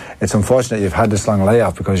 and it's unfortunate you've had this long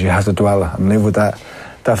layoff, because you have to dwell and live with that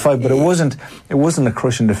fight. But it wasn't a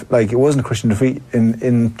crushing defeat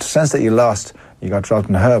in the sense that you lost. You got dropped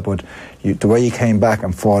in the hurt, but the way you came back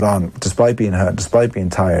and fought on, despite being hurt, despite being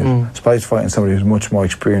tired, despite fighting somebody who's much more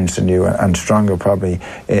experienced than you and stronger probably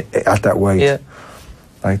at that weight. Yeah.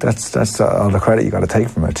 Like, that's all the credit you got to take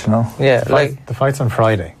from it, Yeah, like the fight's on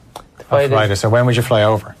Friday. Friday. So when would you fly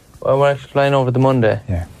over? Well, we're actually flying over the Monday.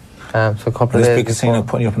 Yeah. So a couple of This days big casino before.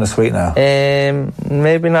 putting you up in a suite now.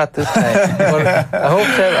 Maybe not this time. But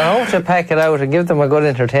I hope to pack it out and give them a good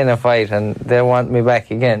entertaining fight, and they'll want me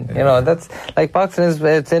back again. You know, that's like boxing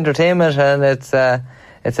it's entertainment, and it's a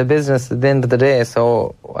business at the end of the day.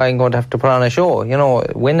 So I'm going to have to put on a show. You know,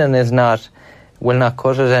 winning will not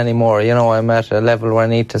cut it anymore. You know, I'm at a level where I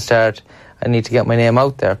need to start. I need to get my name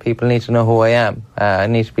out there. People need to know who I am. I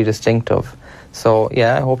need to be distinctive. So,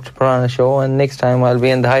 yeah, I hope to put on a show, and next time I'll be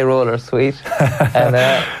in the high roller suite,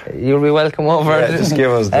 and you'll be welcome over just give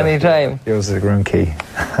us any time. Give us the room key.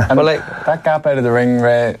 And but like that gap out of the ring,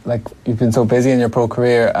 Ray, like you've been so busy in your pro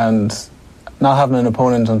career and not having an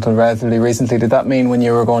opponent until relatively recently, did that mean when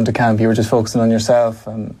you were going to camp you were just focusing on yourself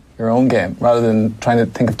and your own game rather than trying to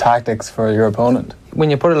think of tactics for your opponent? When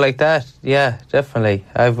you put it like that, yeah, definitely.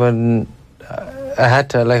 I had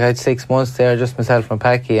to, like, I had 6 months there, just myself and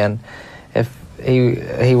Packy, and if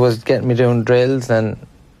he was getting me doing drills, and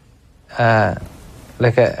I'd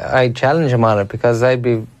challenge him on it, because I'd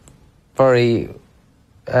be very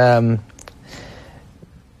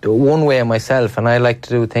one way myself, and I like to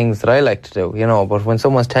do things that I like to do, you know. But when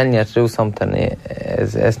someone's telling you to do something,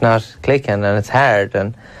 it's not clicking, and it's hard,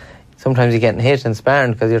 and sometimes you're getting hit and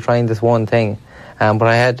sparring because you're trying this one thing. But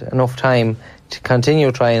I had enough time to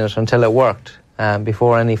continue trying it until it worked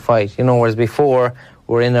before any fight, you know. Whereas before,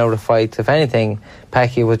 we're in and out of fights. If anything,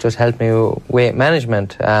 Packy was just helping me with weight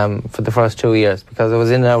management for the first 2 years, because I was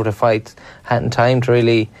in and out of fights, hadn't time to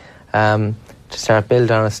really to start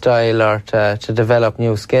building on a style or to develop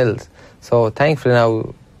new skills. So thankfully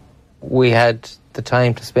now we had the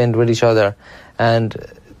time to spend with each other. And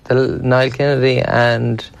Niall Kennedy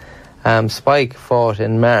and Spike fought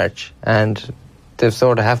in March, and they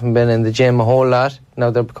sort of haven't been in the gym a whole lot. Now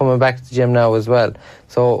they're coming back to the gym now as well.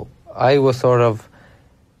 So I was sort of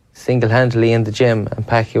single-handedly in the gym, and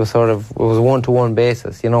Packy was sort of, it was a one-to-one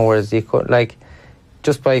basis, you know, whereas you could, like,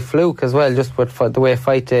 just by fluke as well, just with the way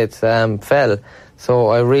fight dates fell. So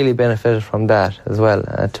I really benefited from that as well,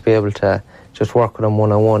 to be able to just work with him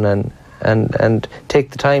one-on-one and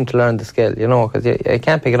take the time to learn the skill, you know, because you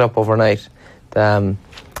can't pick it up overnight.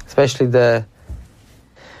 Especially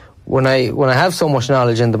when I have so much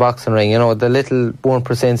knowledge in the boxing ring, you know, the little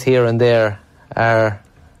 1% here and there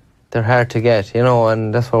they're hard to get, you know,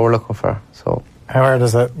 and that's what we're looking for. So how hard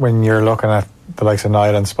is it when you're looking at the likes of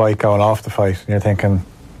Niall and Spike going off the fight, and you're thinking,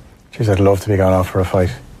 geez, I'd love to be going off for a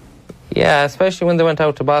fight? Yeah, especially when they went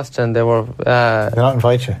out to Boston, they were... Did they not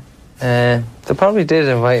invite you? They probably did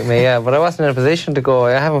invite me, yeah, but I wasn't in a position to go.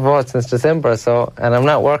 I haven't fought since December, and I'm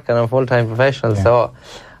not working, I'm a full-time professional, so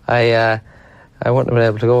I wouldn't have been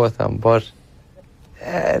able to go with them. But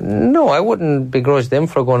no, I wouldn't begrudge them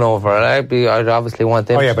for going over. I'd obviously want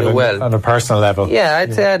them to do well. On a personal level. Yeah,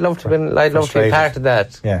 I'd say I'd love to be part of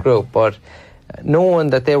that group, but knowing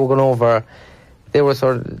that they were going over, they were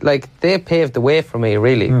sort of like, they paved the way for me,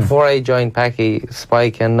 really. Before I joined Packy,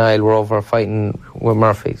 Spike and Niall were over fighting with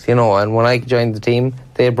Murphys, you know, and when I joined the team,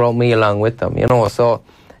 they brought me along with them, you know, so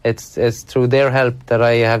it's through their help that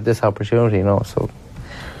I have this opportunity, you know. So,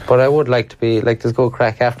 but I would like to be, like, there's go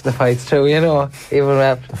crack after the fights too, you know, even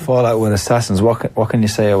after the fallout with Assassins. What can you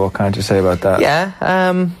say, or what can't you say about that? Yeah,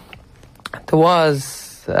 there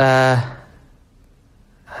was a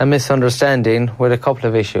misunderstanding with a couple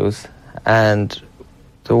of issues, and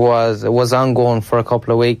it was ongoing for a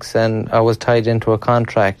couple of weeks, and I was tied into a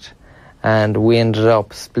contract, and we ended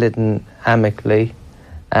up splitting amicably,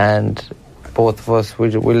 and both of us, we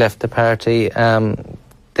left the party.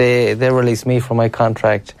 They released me from my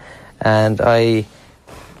contract, and I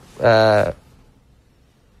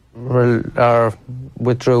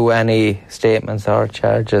withdrew any statements or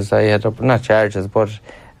charges I had, not charges, but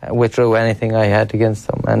withdrew anything I had against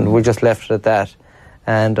them, and we just left it at that.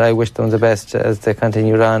 And I wish them the best as they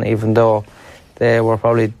continued on, even though they were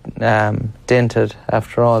probably dented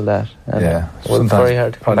after all that. And it was very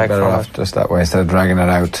hard to come back from it. Just that way, instead of dragging it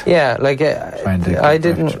out. Yeah, like I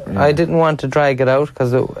didn't want to drag it out,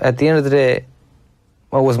 because at the end of the day, it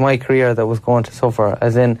was my career that was going to suffer.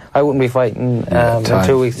 As in, I wouldn't be fighting in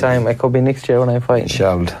 2 weeks' time. It could be next year when I'm fighting.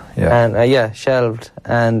 Shelved, and shelved,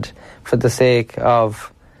 and for the sake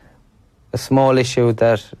of a small issue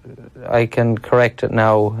that I can correct it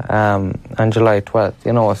now on July 12th,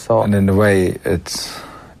 you know. So, and in a way, it's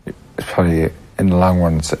probably, in the long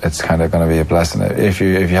run, it's kind of going to be a blessing if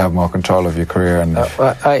you have more control of your career. And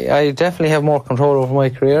I definitely have more control over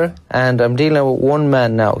my career, and I'm dealing with one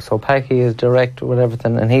man now. So Packy is direct with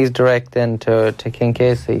everything, and he's direct then to King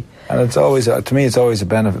Casey. And it's always, to me, it's always a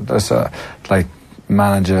benefit. There's like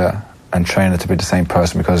manager and trainer to be the same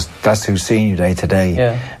person, because that's who's seeing you day to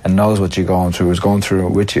day and knows what you're going through, is going through it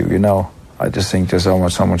with you, you know. I just think there's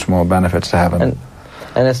so much more benefits to having.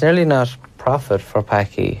 And it's nearly not profit for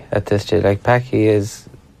Packy at this stage. Like Packy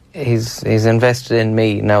he's invested in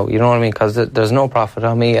me now. You know what I mean? Because there's no profit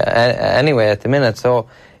on me anyway at the minute. So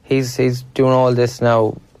he's doing all this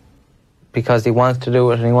now because he wants to do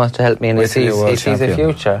it and he wants to help me, and he sees a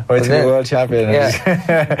future. Wait till the world champion. Yeah.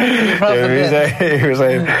 He was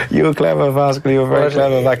like, you were clever, Pascal, you were very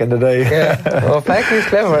clever back in the day. Yeah. Well, Packy's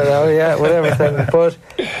clever now, yeah, whatever thing. But,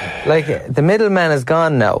 like, the middleman is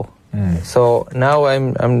gone now. So now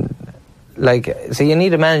I'm like, so you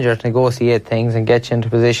need a manager to negotiate things and get you into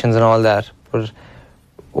positions and all that. But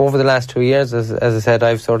over the last 2 years, as I said,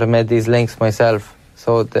 I've sort of made these links myself.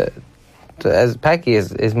 So as Packy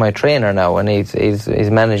is my trainer now, and he's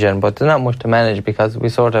managing, but there's not much to manage because we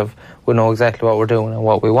know exactly what we're doing and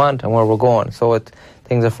what we want and where we're going. So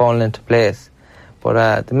things are falling into place.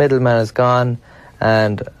 But the middleman is gone,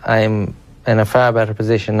 and I'm in a far better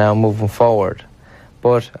position now moving forward.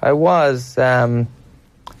 But I was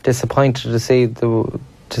disappointed to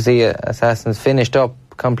see Assassins finished up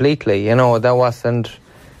completely. You know, that wasn't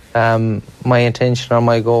my intention or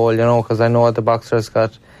my goal. You know, because I know the Boxers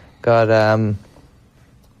got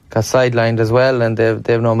sidelined as well, and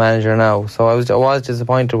they've no manager now. So I was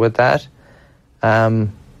disappointed with that.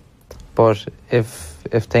 But if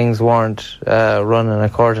things weren't running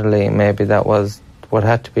accordingly, maybe that was what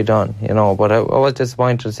had to be done, you know. But I was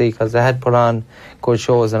disappointed to see, because they had put on good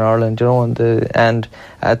shows in Ireland, you know, and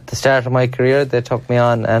at the start of my career they took me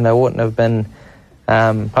on, and I wouldn't have been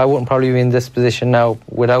I wouldn't probably be in this position now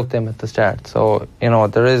without them at the start. So, you know,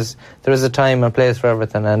 there is a time and place for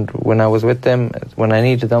everything, and when I was with them, when I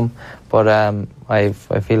needed them, but I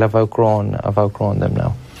feel I've outgrown them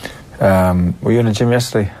now. Were you in the gym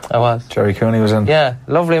yesterday? I was. Jerry Cooney was in? Yeah,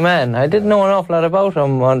 lovely man. I didn't know an awful lot about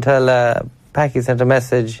him until Packy sent a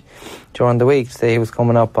message during the week to say he was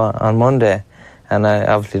coming up on Monday, and I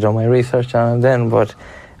obviously done my research on him then, but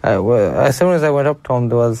as soon as I went up to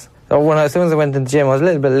him, as soon as I went in the gym, I was a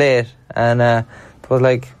little bit late, and there was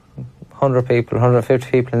like 100 people, 150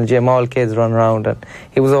 people in the gym, all kids running around, and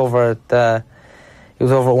he was over at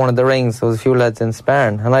one of the rings. There was a few lads in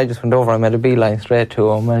sparring, and I just went over. I made a beeline straight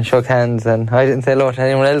to him and shook hands, and I didn't say hello to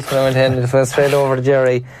anyone else when I went in. I just went straight over to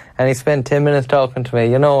Jerry, and he spent 10 minutes talking to me,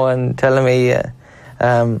 you know, and telling me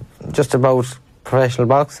just about professional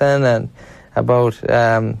boxing and about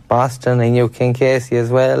Boston. He knew King Casey as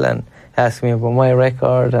well, and asked me about my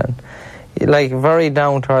record, and like very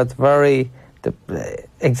down to earth,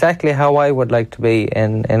 exactly how I would like to be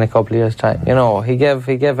in a couple of years' time. You know, he gave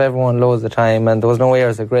everyone loads of time, and there was no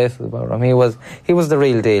airs or graces about him. He was the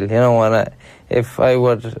real deal, you know. And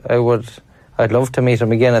I'd love to meet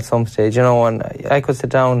him again at some stage, you know. And I could sit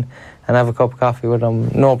down and have a cup of coffee with him,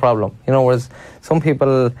 no problem, you know. Whereas some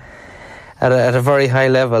people at a very high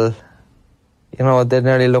level, you know, they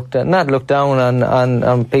nearly not look down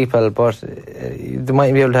on people, but they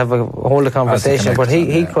might be able to hold a conversation. But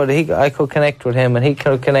I could connect with him, and he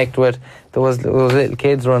could connect with those little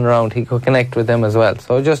kids running around. He could connect with them as well.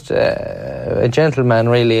 So just a gentleman,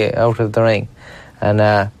 really, out of the ring, and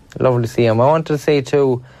lovely to see him. I wanted to see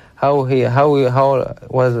too how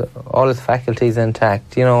was all his faculties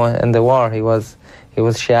intact. You know, in the war, he was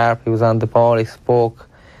sharp. He was on the ball. He spoke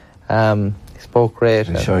great.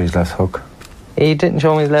 Did he show his left hook? He didn't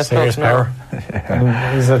show me his left serious hook. Power.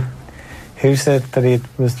 Who said that he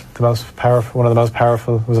was the most powerful? One of the most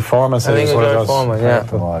powerful was a Foreman. I think it was George Foreman.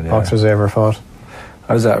 Yeah. Boxers ever fought.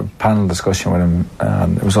 I was at a panel discussion with him,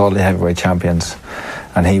 and it was all the heavyweight champions,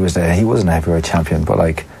 and he was there. He wasn't a heavyweight champion, but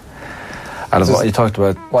like, out of what you talked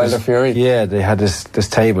about, Wilder Fury. Yeah, they had this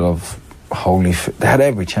table of they had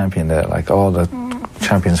every champion there, like all the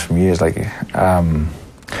champions from years, like,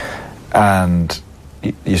 and.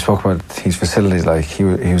 You spoke about his facilities, like he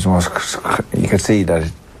was most. You could see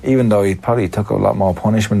that even though he probably took a lot more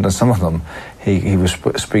punishment than some of them, he was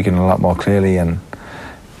speaking a lot more clearly and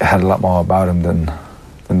had a lot more about him than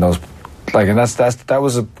those. Like, and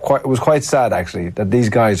it was quite sad actually that these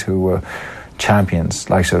guys who were champions,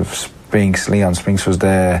 like of Spinks, Leon Spinks was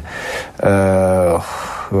there.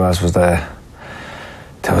 Who else was there?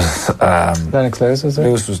 There was Lennox Lewis was there.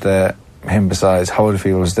 Lewis was there. Him besides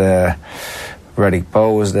Holyfield was there. Reddick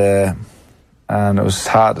Bowe was there, and it was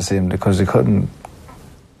hard to see him because they couldn't.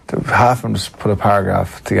 Half of them just put a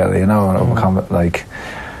paragraph together, you know, and overcome it like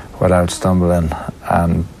without stumbling.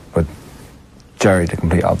 And with Jerry, the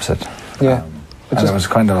complete opposite. Yeah, and it was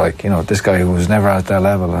kind of like, you know, this guy who was never at their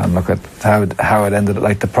level, and look at how it ended.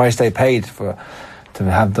 Like the price they paid to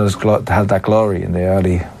have that glory in the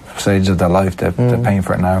early stages of their life, they're paying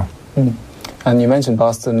for it now. And you mentioned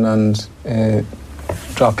Boston and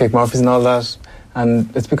Dropkick Murphys and all that.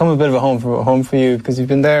 and it's become a bit of a home for you because you've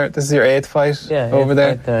been there. This is your 8th fight over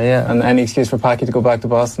there. Fight there, yeah. And any excuse for Packy to go back to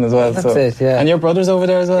Boston as well. That's it, yeah. And your brother's over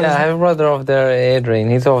there as well? Yeah, I have a brother over there, Adrian.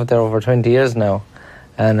 He's over there over 20 years now.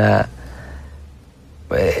 And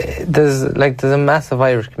there's a massive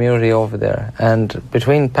Irish community over there. And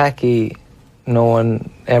between Packy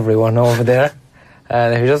knowing everyone over there,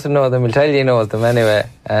 and if he doesn't know them, he'll tell you he knows them anyway.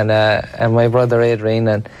 And my brother Adrian,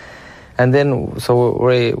 and then so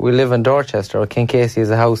we live in Dorchester. King Casey has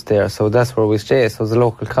a house there, so that's where we stay. So there's a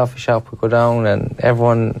local coffee shop we go down, and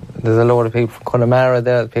there's a load of people from Connemara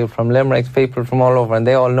there, people from Limerick, people from all over, and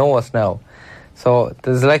they all know us now. So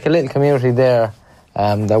there's like a little community there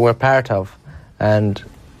that we're part of, and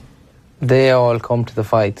they all come to the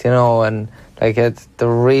fights, and they're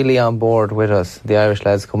really on board with us, the Irish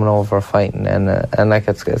lads coming over fighting, and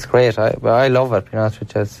it's great. I love it, to be honest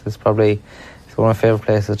with you. It's probably one of my favourite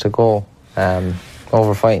places to go,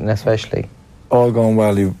 over fighting especially. All going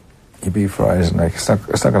well, you beat Fryers, it's not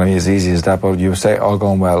going to be as easy as that, but you say all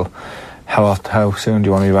going well. How soon do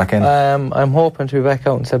you want to be back in? I'm hoping to be back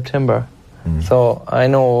out in September. So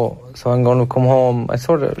I'm going to come home. I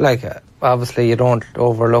sort of obviously you don't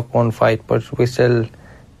overlook one fight, but we still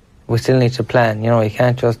need to plan. You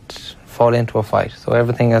can't just fall into a fight. So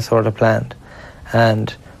everything is sort of planned,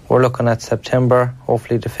 and we're looking at September.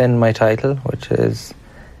 Hopefully, defend my title, which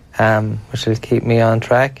will keep me on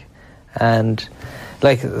track. And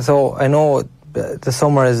so I know the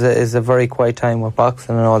summer is a very quiet time with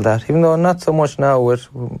boxing and all that. Even though not so much now with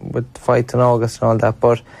fights in August and all that,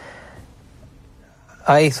 but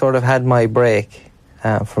I sort of had my break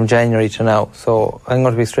from January to now, so I'm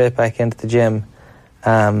going to be straight back into the gym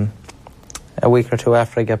a week or two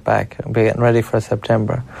after I get back. I'll be getting ready for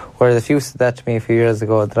September. Whereas if you said that to me a few years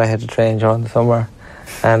ago, that I had to train during the summer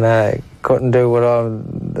and I couldn't do what all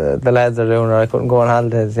the lads are doing, or I couldn't go on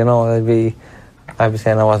holidays, I'd be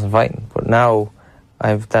saying I wasn't fighting. But now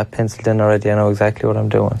I've that penciled in already. I know exactly what I'm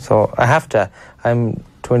doing, so I have to. I'm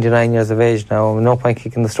 29 years of age now. No point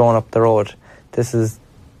kicking the stone up the road. This is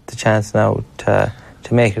the chance now to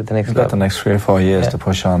make it the next level. You've got the next 3 or 4 years to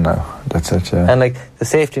push on now. That's it, yeah. And the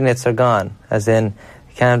safety nets are gone, as in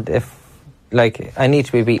you can't, I need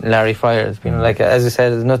to be beating Larry Fryers. As I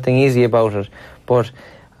said, there's nothing easy about it, but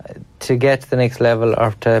to get to the next level,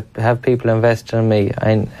 or to have people invest in me,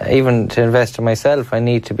 even to invest in myself, I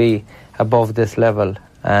need to be above this level,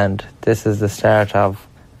 and this is the start of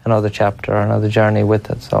another chapter, another journey with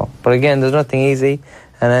it. So, but again, there's nothing easy,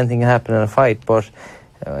 and anything can happen in a fight. But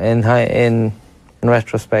in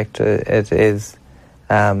retrospect, it is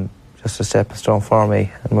just a stepping stone for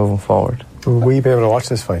me and moving forward. Will we be able to watch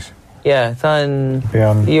this fight? Yeah, it's on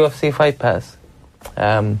UFC Fight Pass.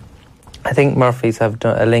 I think Murphy's have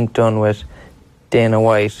done a link done with Dana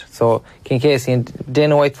White. So King Casey and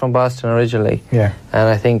Dana White from Boston originally. Yeah. And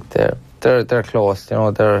I think they're close.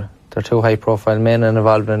 They're two high-profile men and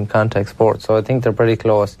involved in contact sports. So I think they're pretty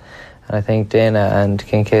close. And I think Dana and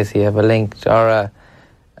King Casey have a link or a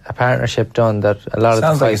partnership done that a lot of the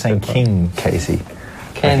fights. Sounds like you're saying King Casey.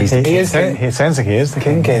 He sounds like he is the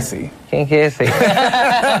King Casey. King Casey.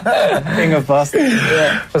 King of Boston.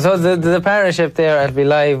 Yeah. So the partnership there will be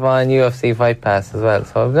live on UFC Fight Pass as well.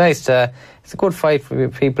 So it's nice to. It's a good fight for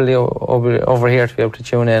people over here to be able to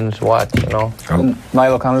tune in and to watch.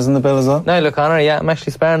 Niall O'Connor's in the bill as well. Niall O'Connor, yeah, I'm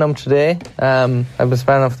actually sparring him today. I've been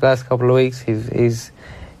sparring him for the last couple of weeks. He's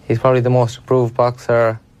probably the most improved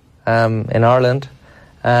boxer in Ireland.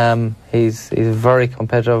 He's very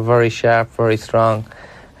competitive, very sharp, very strong.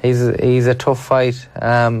 He's a tough fight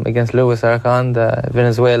against Luis Arcon, the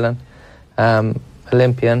Venezuelan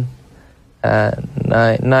Olympian.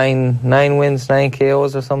 9 wins, 9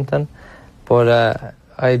 KOs or something. But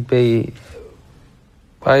I'd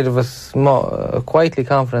have quietly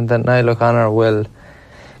confident that Niall O'Connor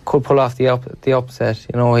could pull off the upset.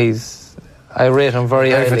 I rate him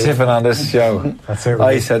very highly. For tipping on this show. That's it.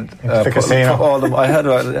 I said the casino. I had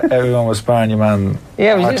everyone was sparring you, man.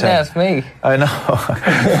 Yeah, but you didn't ask me. I know.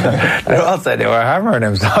 They all said they were hammering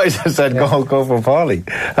him, so I just said go for Paulie.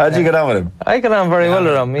 How'd you get on with him? I got on very well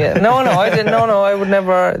with him. Yeah. No, I didn't. No, I would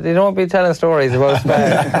never. They don't be telling stories about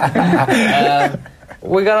sparring.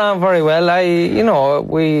 We got on very well.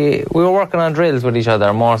 We were working on drills with each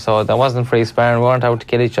other more so. That wasn't free sparring. We weren't out to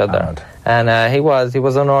kill each other. And he was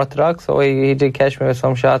unorthodox, so he did catch me with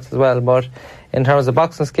some shots as well. But in terms of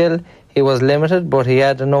boxing skill, he was limited, but he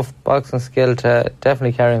had enough boxing skill to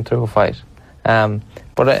definitely carry him through a fight. But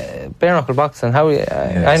bare knuckle boxing,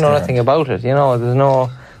 I know nothing about it. There's no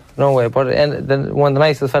way. But one of the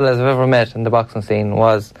nicest fellas I've ever met in the boxing scene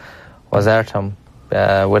was Artem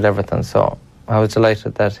with everything. So I was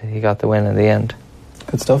delighted that he got the win in the end.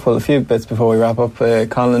 Good stuff. Well, a few bits before we wrap up.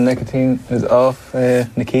 Colin Nikitin is off.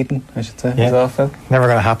 Nikitin, I should say, is off. Phil. Never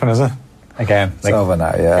going to happen, is it? Again, It's over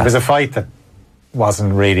now, yeah. It was a fight that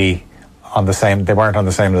wasn't really on the same. They weren't on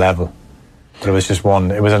the same level. But it was just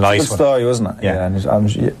one. It was a nice Good story, wasn't it? Yeah. And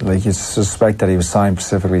you suspect that he was signed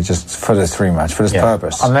specifically just for this rematch, for this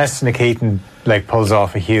purpose. Unless Nikitin pulls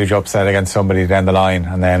off a huge upset against somebody down the line,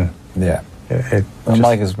 and then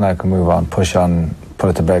Mike is now can move on, push on, put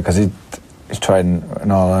it to bed, because he's tried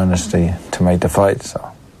in all honesty to make the fight.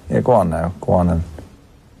 So go on and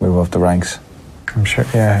move up the ranks. I'm sure.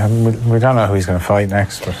 Yeah, we don't know who he's going to fight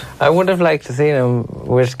next, but I would have liked to see him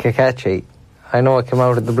with Kakachi. I know it came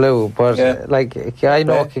out of the blue, but I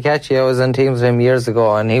know Kakachi. I was in teams with him years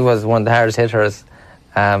ago, and he was one of the hardest hitters.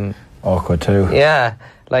 Awkward too. Yeah,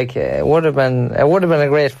 it would have been a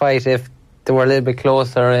great fight if they were a little bit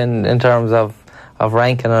closer in terms of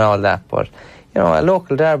ranking and all that. But a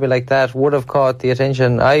local derby like that would have caught the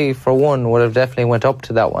attention. I, for one, would have definitely went up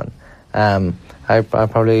to that one. I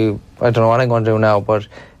probably, I don't know what I'm going to do now, but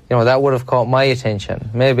that would have caught my attention.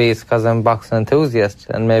 Maybe it's because I'm a boxing enthusiast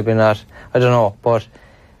and maybe not, I don't know, but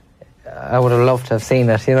I would have loved to have seen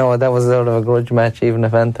it. That was sort of a grudge match, even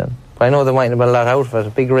if anything. But I know there mightn't have been a lot out of it, a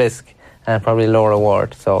big risk and probably low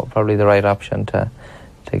reward, so probably the right option to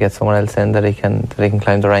get someone else in that he can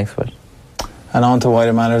climb the ranks with. And on to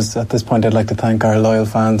wider matters. At this point, I'd like to thank our loyal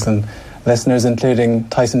fans and listeners, including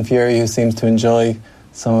Tyson Fury, who seems to enjoy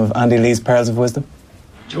some of Andy Lee's pearls of wisdom.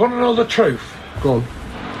 Do you want to know the truth? Go on.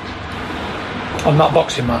 On that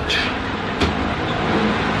boxing match,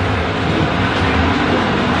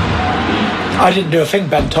 I didn't do a thing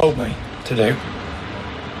Ben told me to do.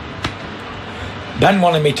 Ben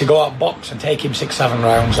wanted me to go out and box and take him 6-7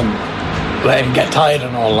 rounds and let him get tired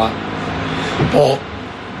and all that, but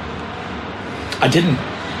I didn't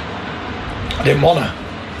want to.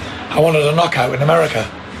 I wanted a knockout in America.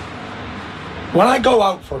 When I go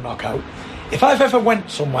out for a knockout, if I've ever went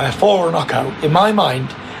somewhere for a knockout, in my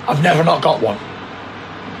mind I've never not got one.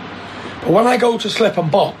 But when I go to slip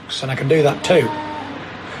and box, and I can do that too,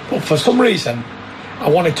 but for some reason I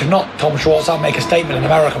wanted to knock Tom Schwartz out, make a statement in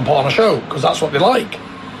America and put on a show, because that's what they like.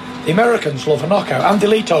 The Americans love a knockout. Andy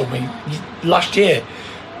Lee told me last year,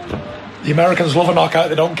 the Americans love a knockout.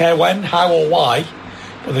 They don't care when, how or why,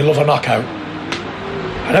 but they love a knockout.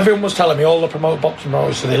 And everyone was telling me, all the boxing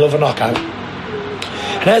promoters, so they love a knockout.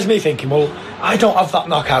 And there's me thinking, well, I don't have that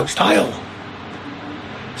knockout style.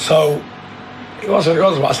 So it was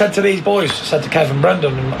what I said to these boys. I said to Kevin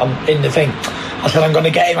Brendan in the thing, I said, I'm going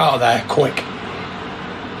to get him out of there quick.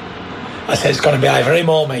 I said, it's going to be either him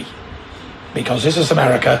or me, because this is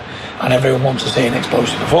America and everyone wants to see an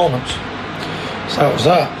explosive performance. So that was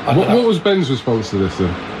that. What was Ben's response to this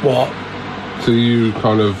then? What? To you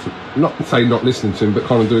kind of, not listening to him, but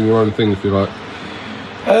kind of doing your own thing, if you like?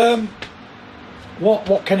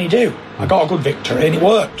 What can he do? I got a good victory and it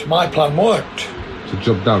worked. My plan worked. It's a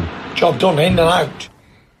job done. Job done, in and out.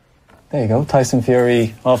 There you go, Tyson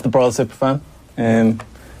Fury off the Brawl Superfan.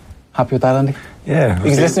 Happy with that, Andy? Yeah.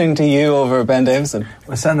 He's listening to you over Ben Davison.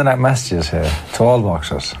 We're sending out messages here to all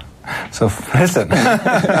boxers. So listen,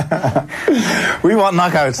 we want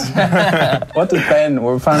knockouts. What does Ben,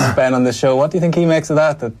 we're fans of Ben on this show, what do you think he makes of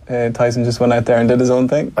that Tyson just went out there and did his own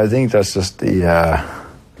thing? I think that's just the...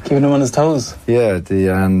 keeping him on his toes. Yeah,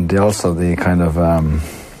 also the kind of,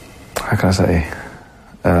 how can I say,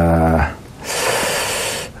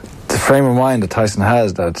 the frame of mind that Tyson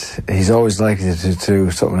has, that he's always likely to do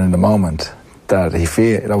something in the moment that he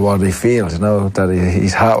feels, that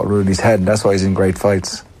his heart will rule his head, and that's why he's in great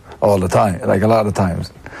fights all the time, like a lot of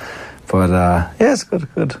times. But it's good.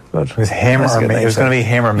 It was him or me. It was going to be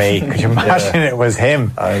him or me. Could you imagine it was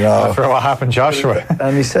him? I know. After what happened, Joshua.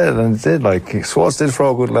 And he said, and it did, like, Schwartz did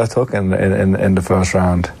throw a good left hook in the first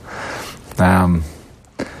round.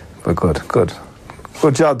 But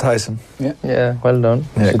good job, Tyson. Yeah, well done.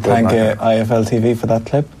 Yeah, should thank IFL TV for that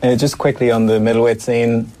clip. Just quickly on the middleweight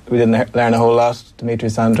scene, we didn't learn a whole lot.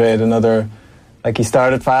 Demetrius Andrade, another, like, he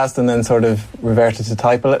started fast and then sort of reverted to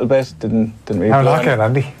type a little bit. Didn't really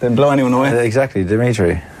Andy. Didn't blow anyone away. Exactly,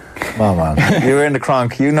 Dimitri. Come on, man. You were in the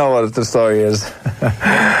Kronk. You know what the story is.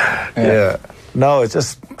 Yeah. No, it's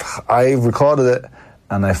just, I recorded it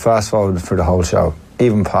and I fast forwarded through the whole show.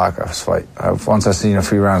 Even Parker's fight. Once I seen a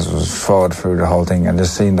few rounds, I was forward through the whole thing and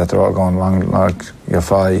just seen that they're all going along like your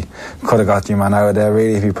fight. Could have got your man out of there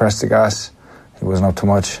really if he pressed the gas. He wasn't up too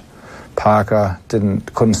much. Parker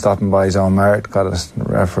couldn't stop him by his own merit, got a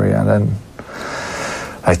referee, and then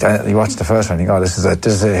Like you watch the first one, you go, this is it.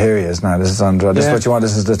 Here he is now. This is Andrade. This is what you want.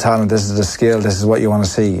 This is the talent. This is the skill. This is what you want to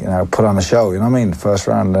see. Put on a show. You know what I mean? First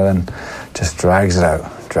round, and then just drags it out.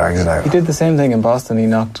 He did the same thing in Boston. He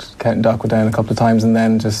knocked Kenton Dockwood down a couple of times, and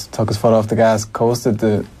then just took his foot off the gas, coasted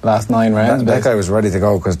the last 9 rounds. That guy was ready to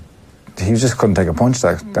go because he just couldn't take a punch.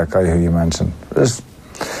 That guy who you mentioned just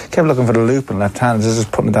kept looking for the loop and left hand,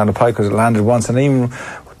 just putting it down the pipe because it landed once, and even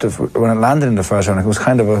when it landed in the first round, it was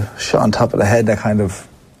kind of a shot on top of the head that kind of.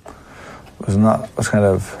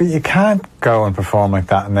 But you can't go and perform like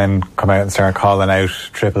that and then come out and start calling out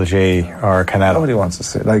Triple G or Canelo. Nobody wants to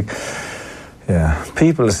see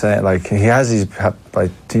people are saying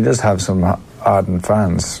he does have some ardent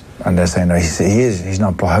fans, and they're saying he's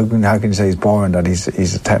not. How can you say he's boring? That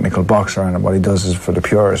he's a technical boxer and what he does is for the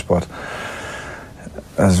purists. But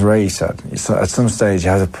as Ray said, at some stage you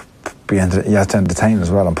have to entertain as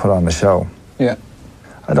well and put on the show. Yeah,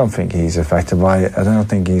 I don't think he's affected by it. I don't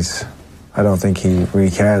think he really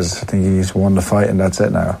cares. I think he's won the fight and that's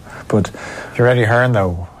it now. But you're Eddie Hearn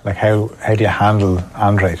though. Like how do you handle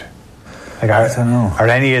Andrade? Like I don't know. Are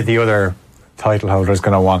any of the other title holders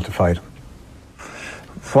going to want to fight him?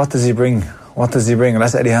 What does he bring?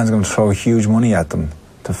 Unless Eddie Hearn's going to throw huge money at them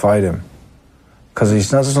to fight him, because he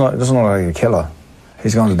doesn't look like a killer.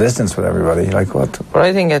 He's going the distance with everybody. Like what? But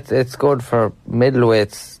I think it's good for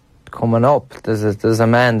middleweights coming up. There's a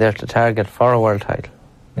man there to target for a world title.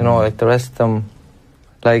 Like the rest of them,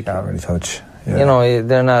 like can't really touch. Yeah.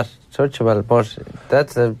 They're not touchable. But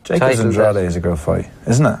that's a Jacobs Andrade is a good fight,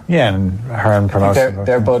 isn't it? Yeah, and Hearn promotes.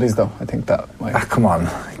 They're buddies, though. I think that might. Come on,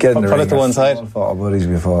 get in the ring. Put it to one side. Fought buddies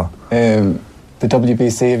before. The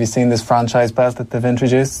WBC. Have you seen this franchise belt that they've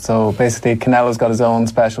introduced? So basically, Canelo's got his own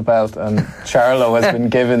special belt, and Charlo has been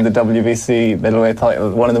given the WBC middleweight title,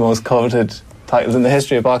 one of the most coveted titles in the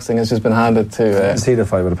history of boxing. Has just been handed to. I didn't see the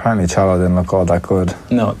fight, but apparently Charlo didn't look all that good.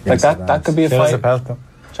 No, like that could be a fight. A belt, though.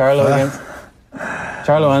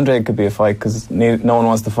 Charlo Andrade could be a fight because no one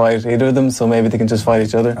wants to fight either of them, so maybe they can just fight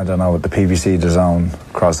each other. I don't know, with the PBC DAZN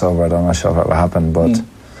crossover, I'm not sure if that will happen, but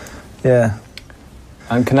yeah.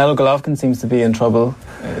 And Canelo Golovkin seems to be in trouble.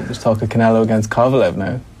 There's talk of Canelo against Kovalev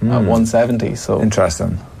now at 170. So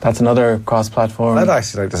interesting. That's another cross-platform. I'd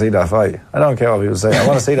actually like to see that fight. I don't care what people say. I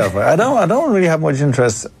want to see that fight. I don't really have much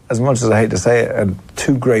interest, as much as I hate to say it, in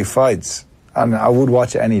 2 great fights. And I would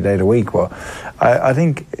watch it any day of the week, but I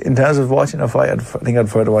think in terms of watching a fight, I think I'd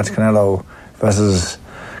prefer to watch Canelo versus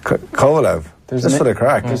Kovalev. Just for the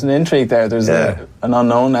crack. There's an intrigue there. There's an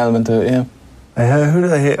unknown element to it. Yeah. Who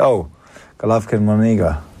did I hear? Oh, Golovkin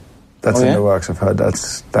Moniga. That's in the works. I've heard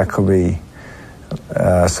that could be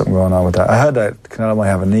something going on with that. I heard that Canelo might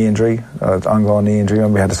have a knee injury, ongoing knee injury.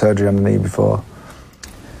 Remember, he had a surgery on the knee before,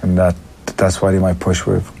 and that's why they might push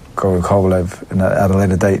with Kovalev at a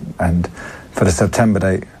later date. And for the September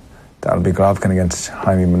date, that'll be Golovkin against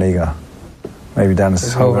Jaime Moniga. Maybe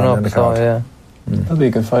Dennis Hogan up, in the card. So, that'll be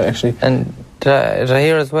a good fight, actually. And did I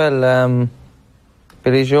hear as well,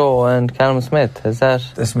 Billy Joe and Callum Smith, is that?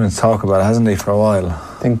 This has been talk about it, hasn't he, for a while?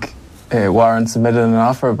 I think Warren submitted an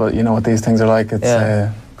offer, but you know what these things are like.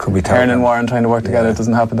 It's could be Hearn and Warren trying to work together. It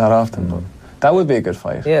doesn't happen that often, but that would be a good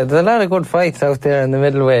fight. Yeah, there's a lot of good fights out there in the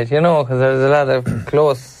middleweight, because there's a lot of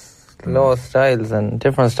close styles and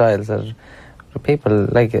different styles that people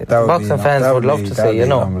like it. Boxing fans would love to see, That would be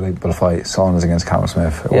an unbelievable fight. Saunders against Callum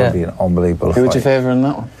Smith. It would be an unbelievable fight. Who would you favour in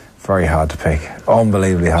that one? Very hard to pick.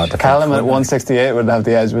 Unbelievably hard to pick. Callum at 168 would have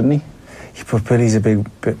the edge, wouldn't he? But Billy's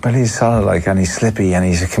solid, and he's slippy, and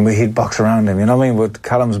he'd box around him, you know what I mean? But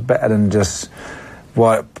Callum's better than just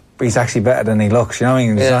he's actually better than he looks, you know what I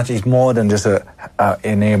mean? He's more than just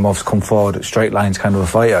in earmuffs, come forward, straight lines kind of a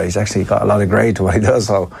fighter. He's actually got a lot of grade to what he does,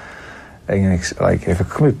 so if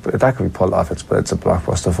that could be pulled off, it's a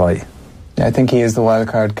blockbuster fight. Yeah, I think he is the wild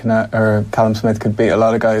card. Callum Smith could beat a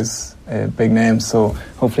lot of guys, big names, so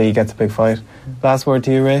hopefully he gets a big fight. Last word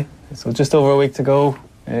to you, Ray. So just over a week to go.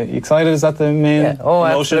 You excited? Is that the main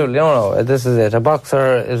emotion? Absolutely. No, this is it. A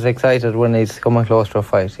boxer is excited when he's coming close to a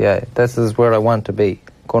fight. Yeah, this is where I want to be.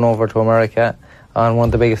 Going over to America on one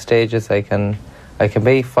of the biggest stages I can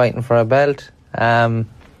be, fighting for a belt.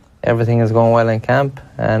 Everything is going well in camp,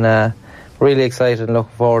 and really excited and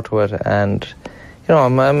looking forward to it. And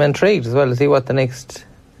I'm intrigued as well to see what the next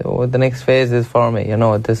phase is for me.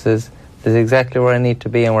 This is exactly where I need to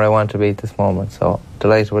be and where I want to be at this moment. So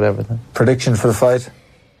delighted with everything. Prediction for the fight?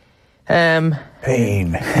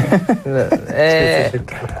 Pain.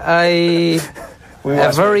 A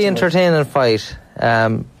very entertaining fight,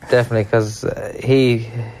 definitely, because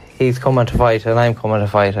he's coming to fight and I'm coming to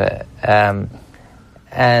fight, and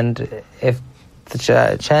if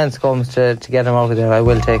the chance comes to get him out of there, I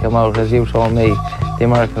will take him out, as you told me. The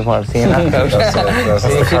Americans want to see him knockout. That's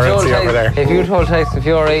the currency over there. If you told Tyson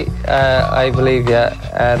Fury, I believe you,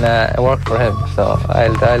 and it worked for him, so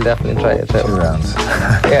I'll definitely try it too. 2 rounds.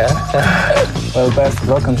 Yeah. Well, best of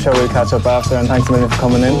luck. I'm sure we'll catch up after, and thanks a million for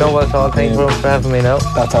coming in. No, at all. Thank you for having me now.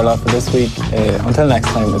 That's our lot for this week. Until next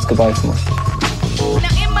time, it's goodbye from us.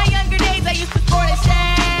 Now in my younger days I used to sport a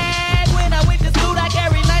shag. When I went to school I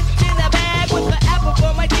carried lunch in a bag with the apple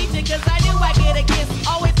for my teacher, cause I knew I'd get a kiss.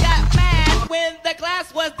 Always got mad when the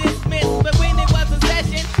class was dismissed, but when it was a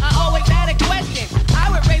session I always had a question.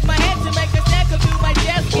 I would raise my hand to make a snack come through my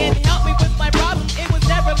desk and help me with my problem. It was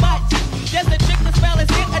never much, just a trick to spell a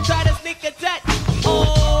shit. I try to sneak a touch.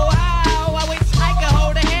 Oh how I wish I could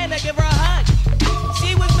hold her hand and give her a hug.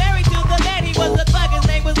 She was married to the man, he was a thug, his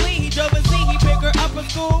name was Lee. He drove a Z, he picked her up from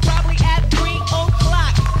school probably at 3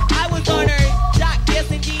 o'clock. I was on her jock, yes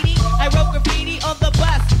indeedy. I wrote graffiti on the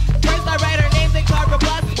bus. First I write her name, then carve a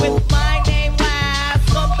bus with my name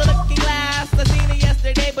last on the looking glass. I seen her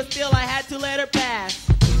yesterday, but still I had to let her pass.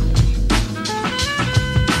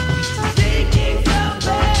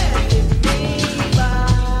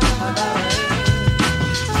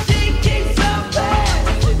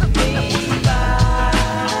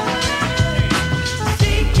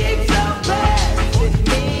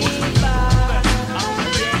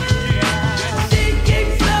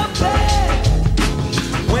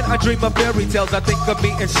 I dream of fairy tales, I think of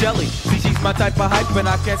me and Shelly. See, she's my type of hype, and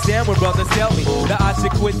I can't stand when brothers tell me that I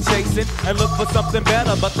should quit chasing and look for something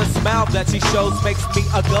better. But the smile that she shows makes me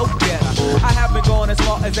a go-getter. I haven't gone as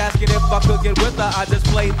far as asking if I could get with her. I just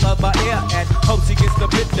play love by ear and hope she gets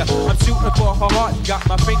the picture. I'm shooting for her heart, got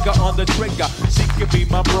my finger on the trigger. She can be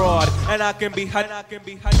my broad, and I can be her.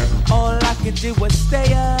 All I can do is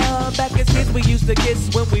stay up. Back as kids we used to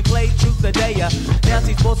kiss when we played Truth or Dare. Now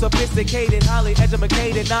she's more sophisticated, highly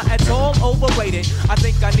educated, not at all overrated. I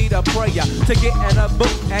think I need a prayer to get in a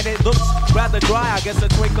book, and it looks rather dry. I guess a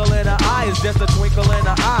twinkle in her eye is just a twinkle in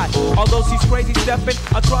her eye. Although she's crazy stepping,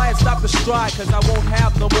 I'll try and stop the stride, cause I won't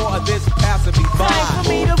have no more of this passing me by. Time for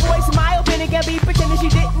me to voice my opinion and be pretending she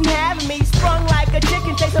didn't have me. Sprung like a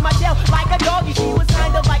chicken, chasing my tail like a doggy. She was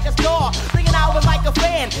kind of like a star, thinking I was like a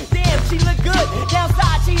fan. Damn, she looked good.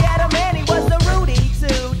 Downside she had a man, he was a Rudy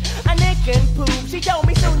suit, a nick and poop. She told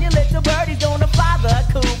me soon your little birdie's gonna fly the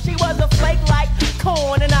coop. She was a flake like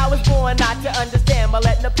corn, and I was born not to understand. But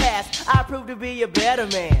letting the past, I proved to be a better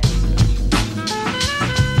man.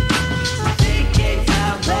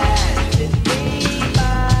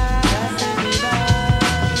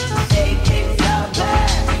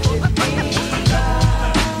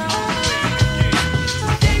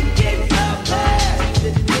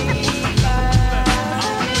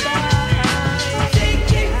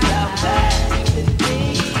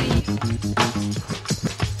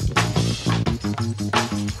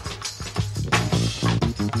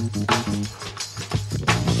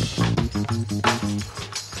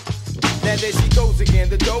 There she goes again,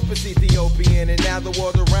 the dopest Ethiopian. And now the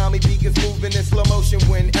world around me begins moving in slow motion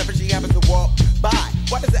whenever she happens to walk by.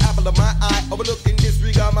 Why does the apple of my eye overlook and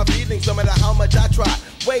disregard my feelings no matter how much I try?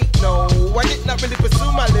 Wait, no, I did not really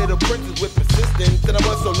pursue my little princess with persistence. And I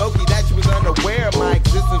was so low-key that she was unaware of my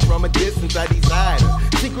existence. From a distance I desired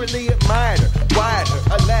her, secretly admired her, wired her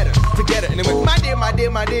a letter to get her. And it went, my dear, my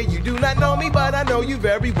dear, my dear, you do not know me, but I know you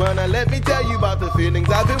very well. Now let me tell you about the feelings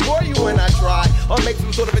I've been for you when I try or make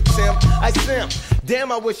some sort of attempt. I simp.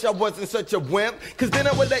 Damn, I wish I wasn't such a wimp, cause then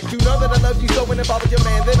I would let you know that I love you so. And if I was your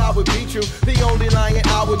man, then I would beat you. The only lying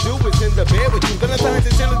I would do is in the bed with you. Then I turned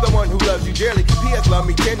sincerely the one who loves you dearly. P.S. love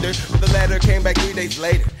me tender, but the letter came back 3 days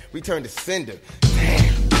later, returned to sender.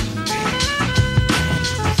 Damn.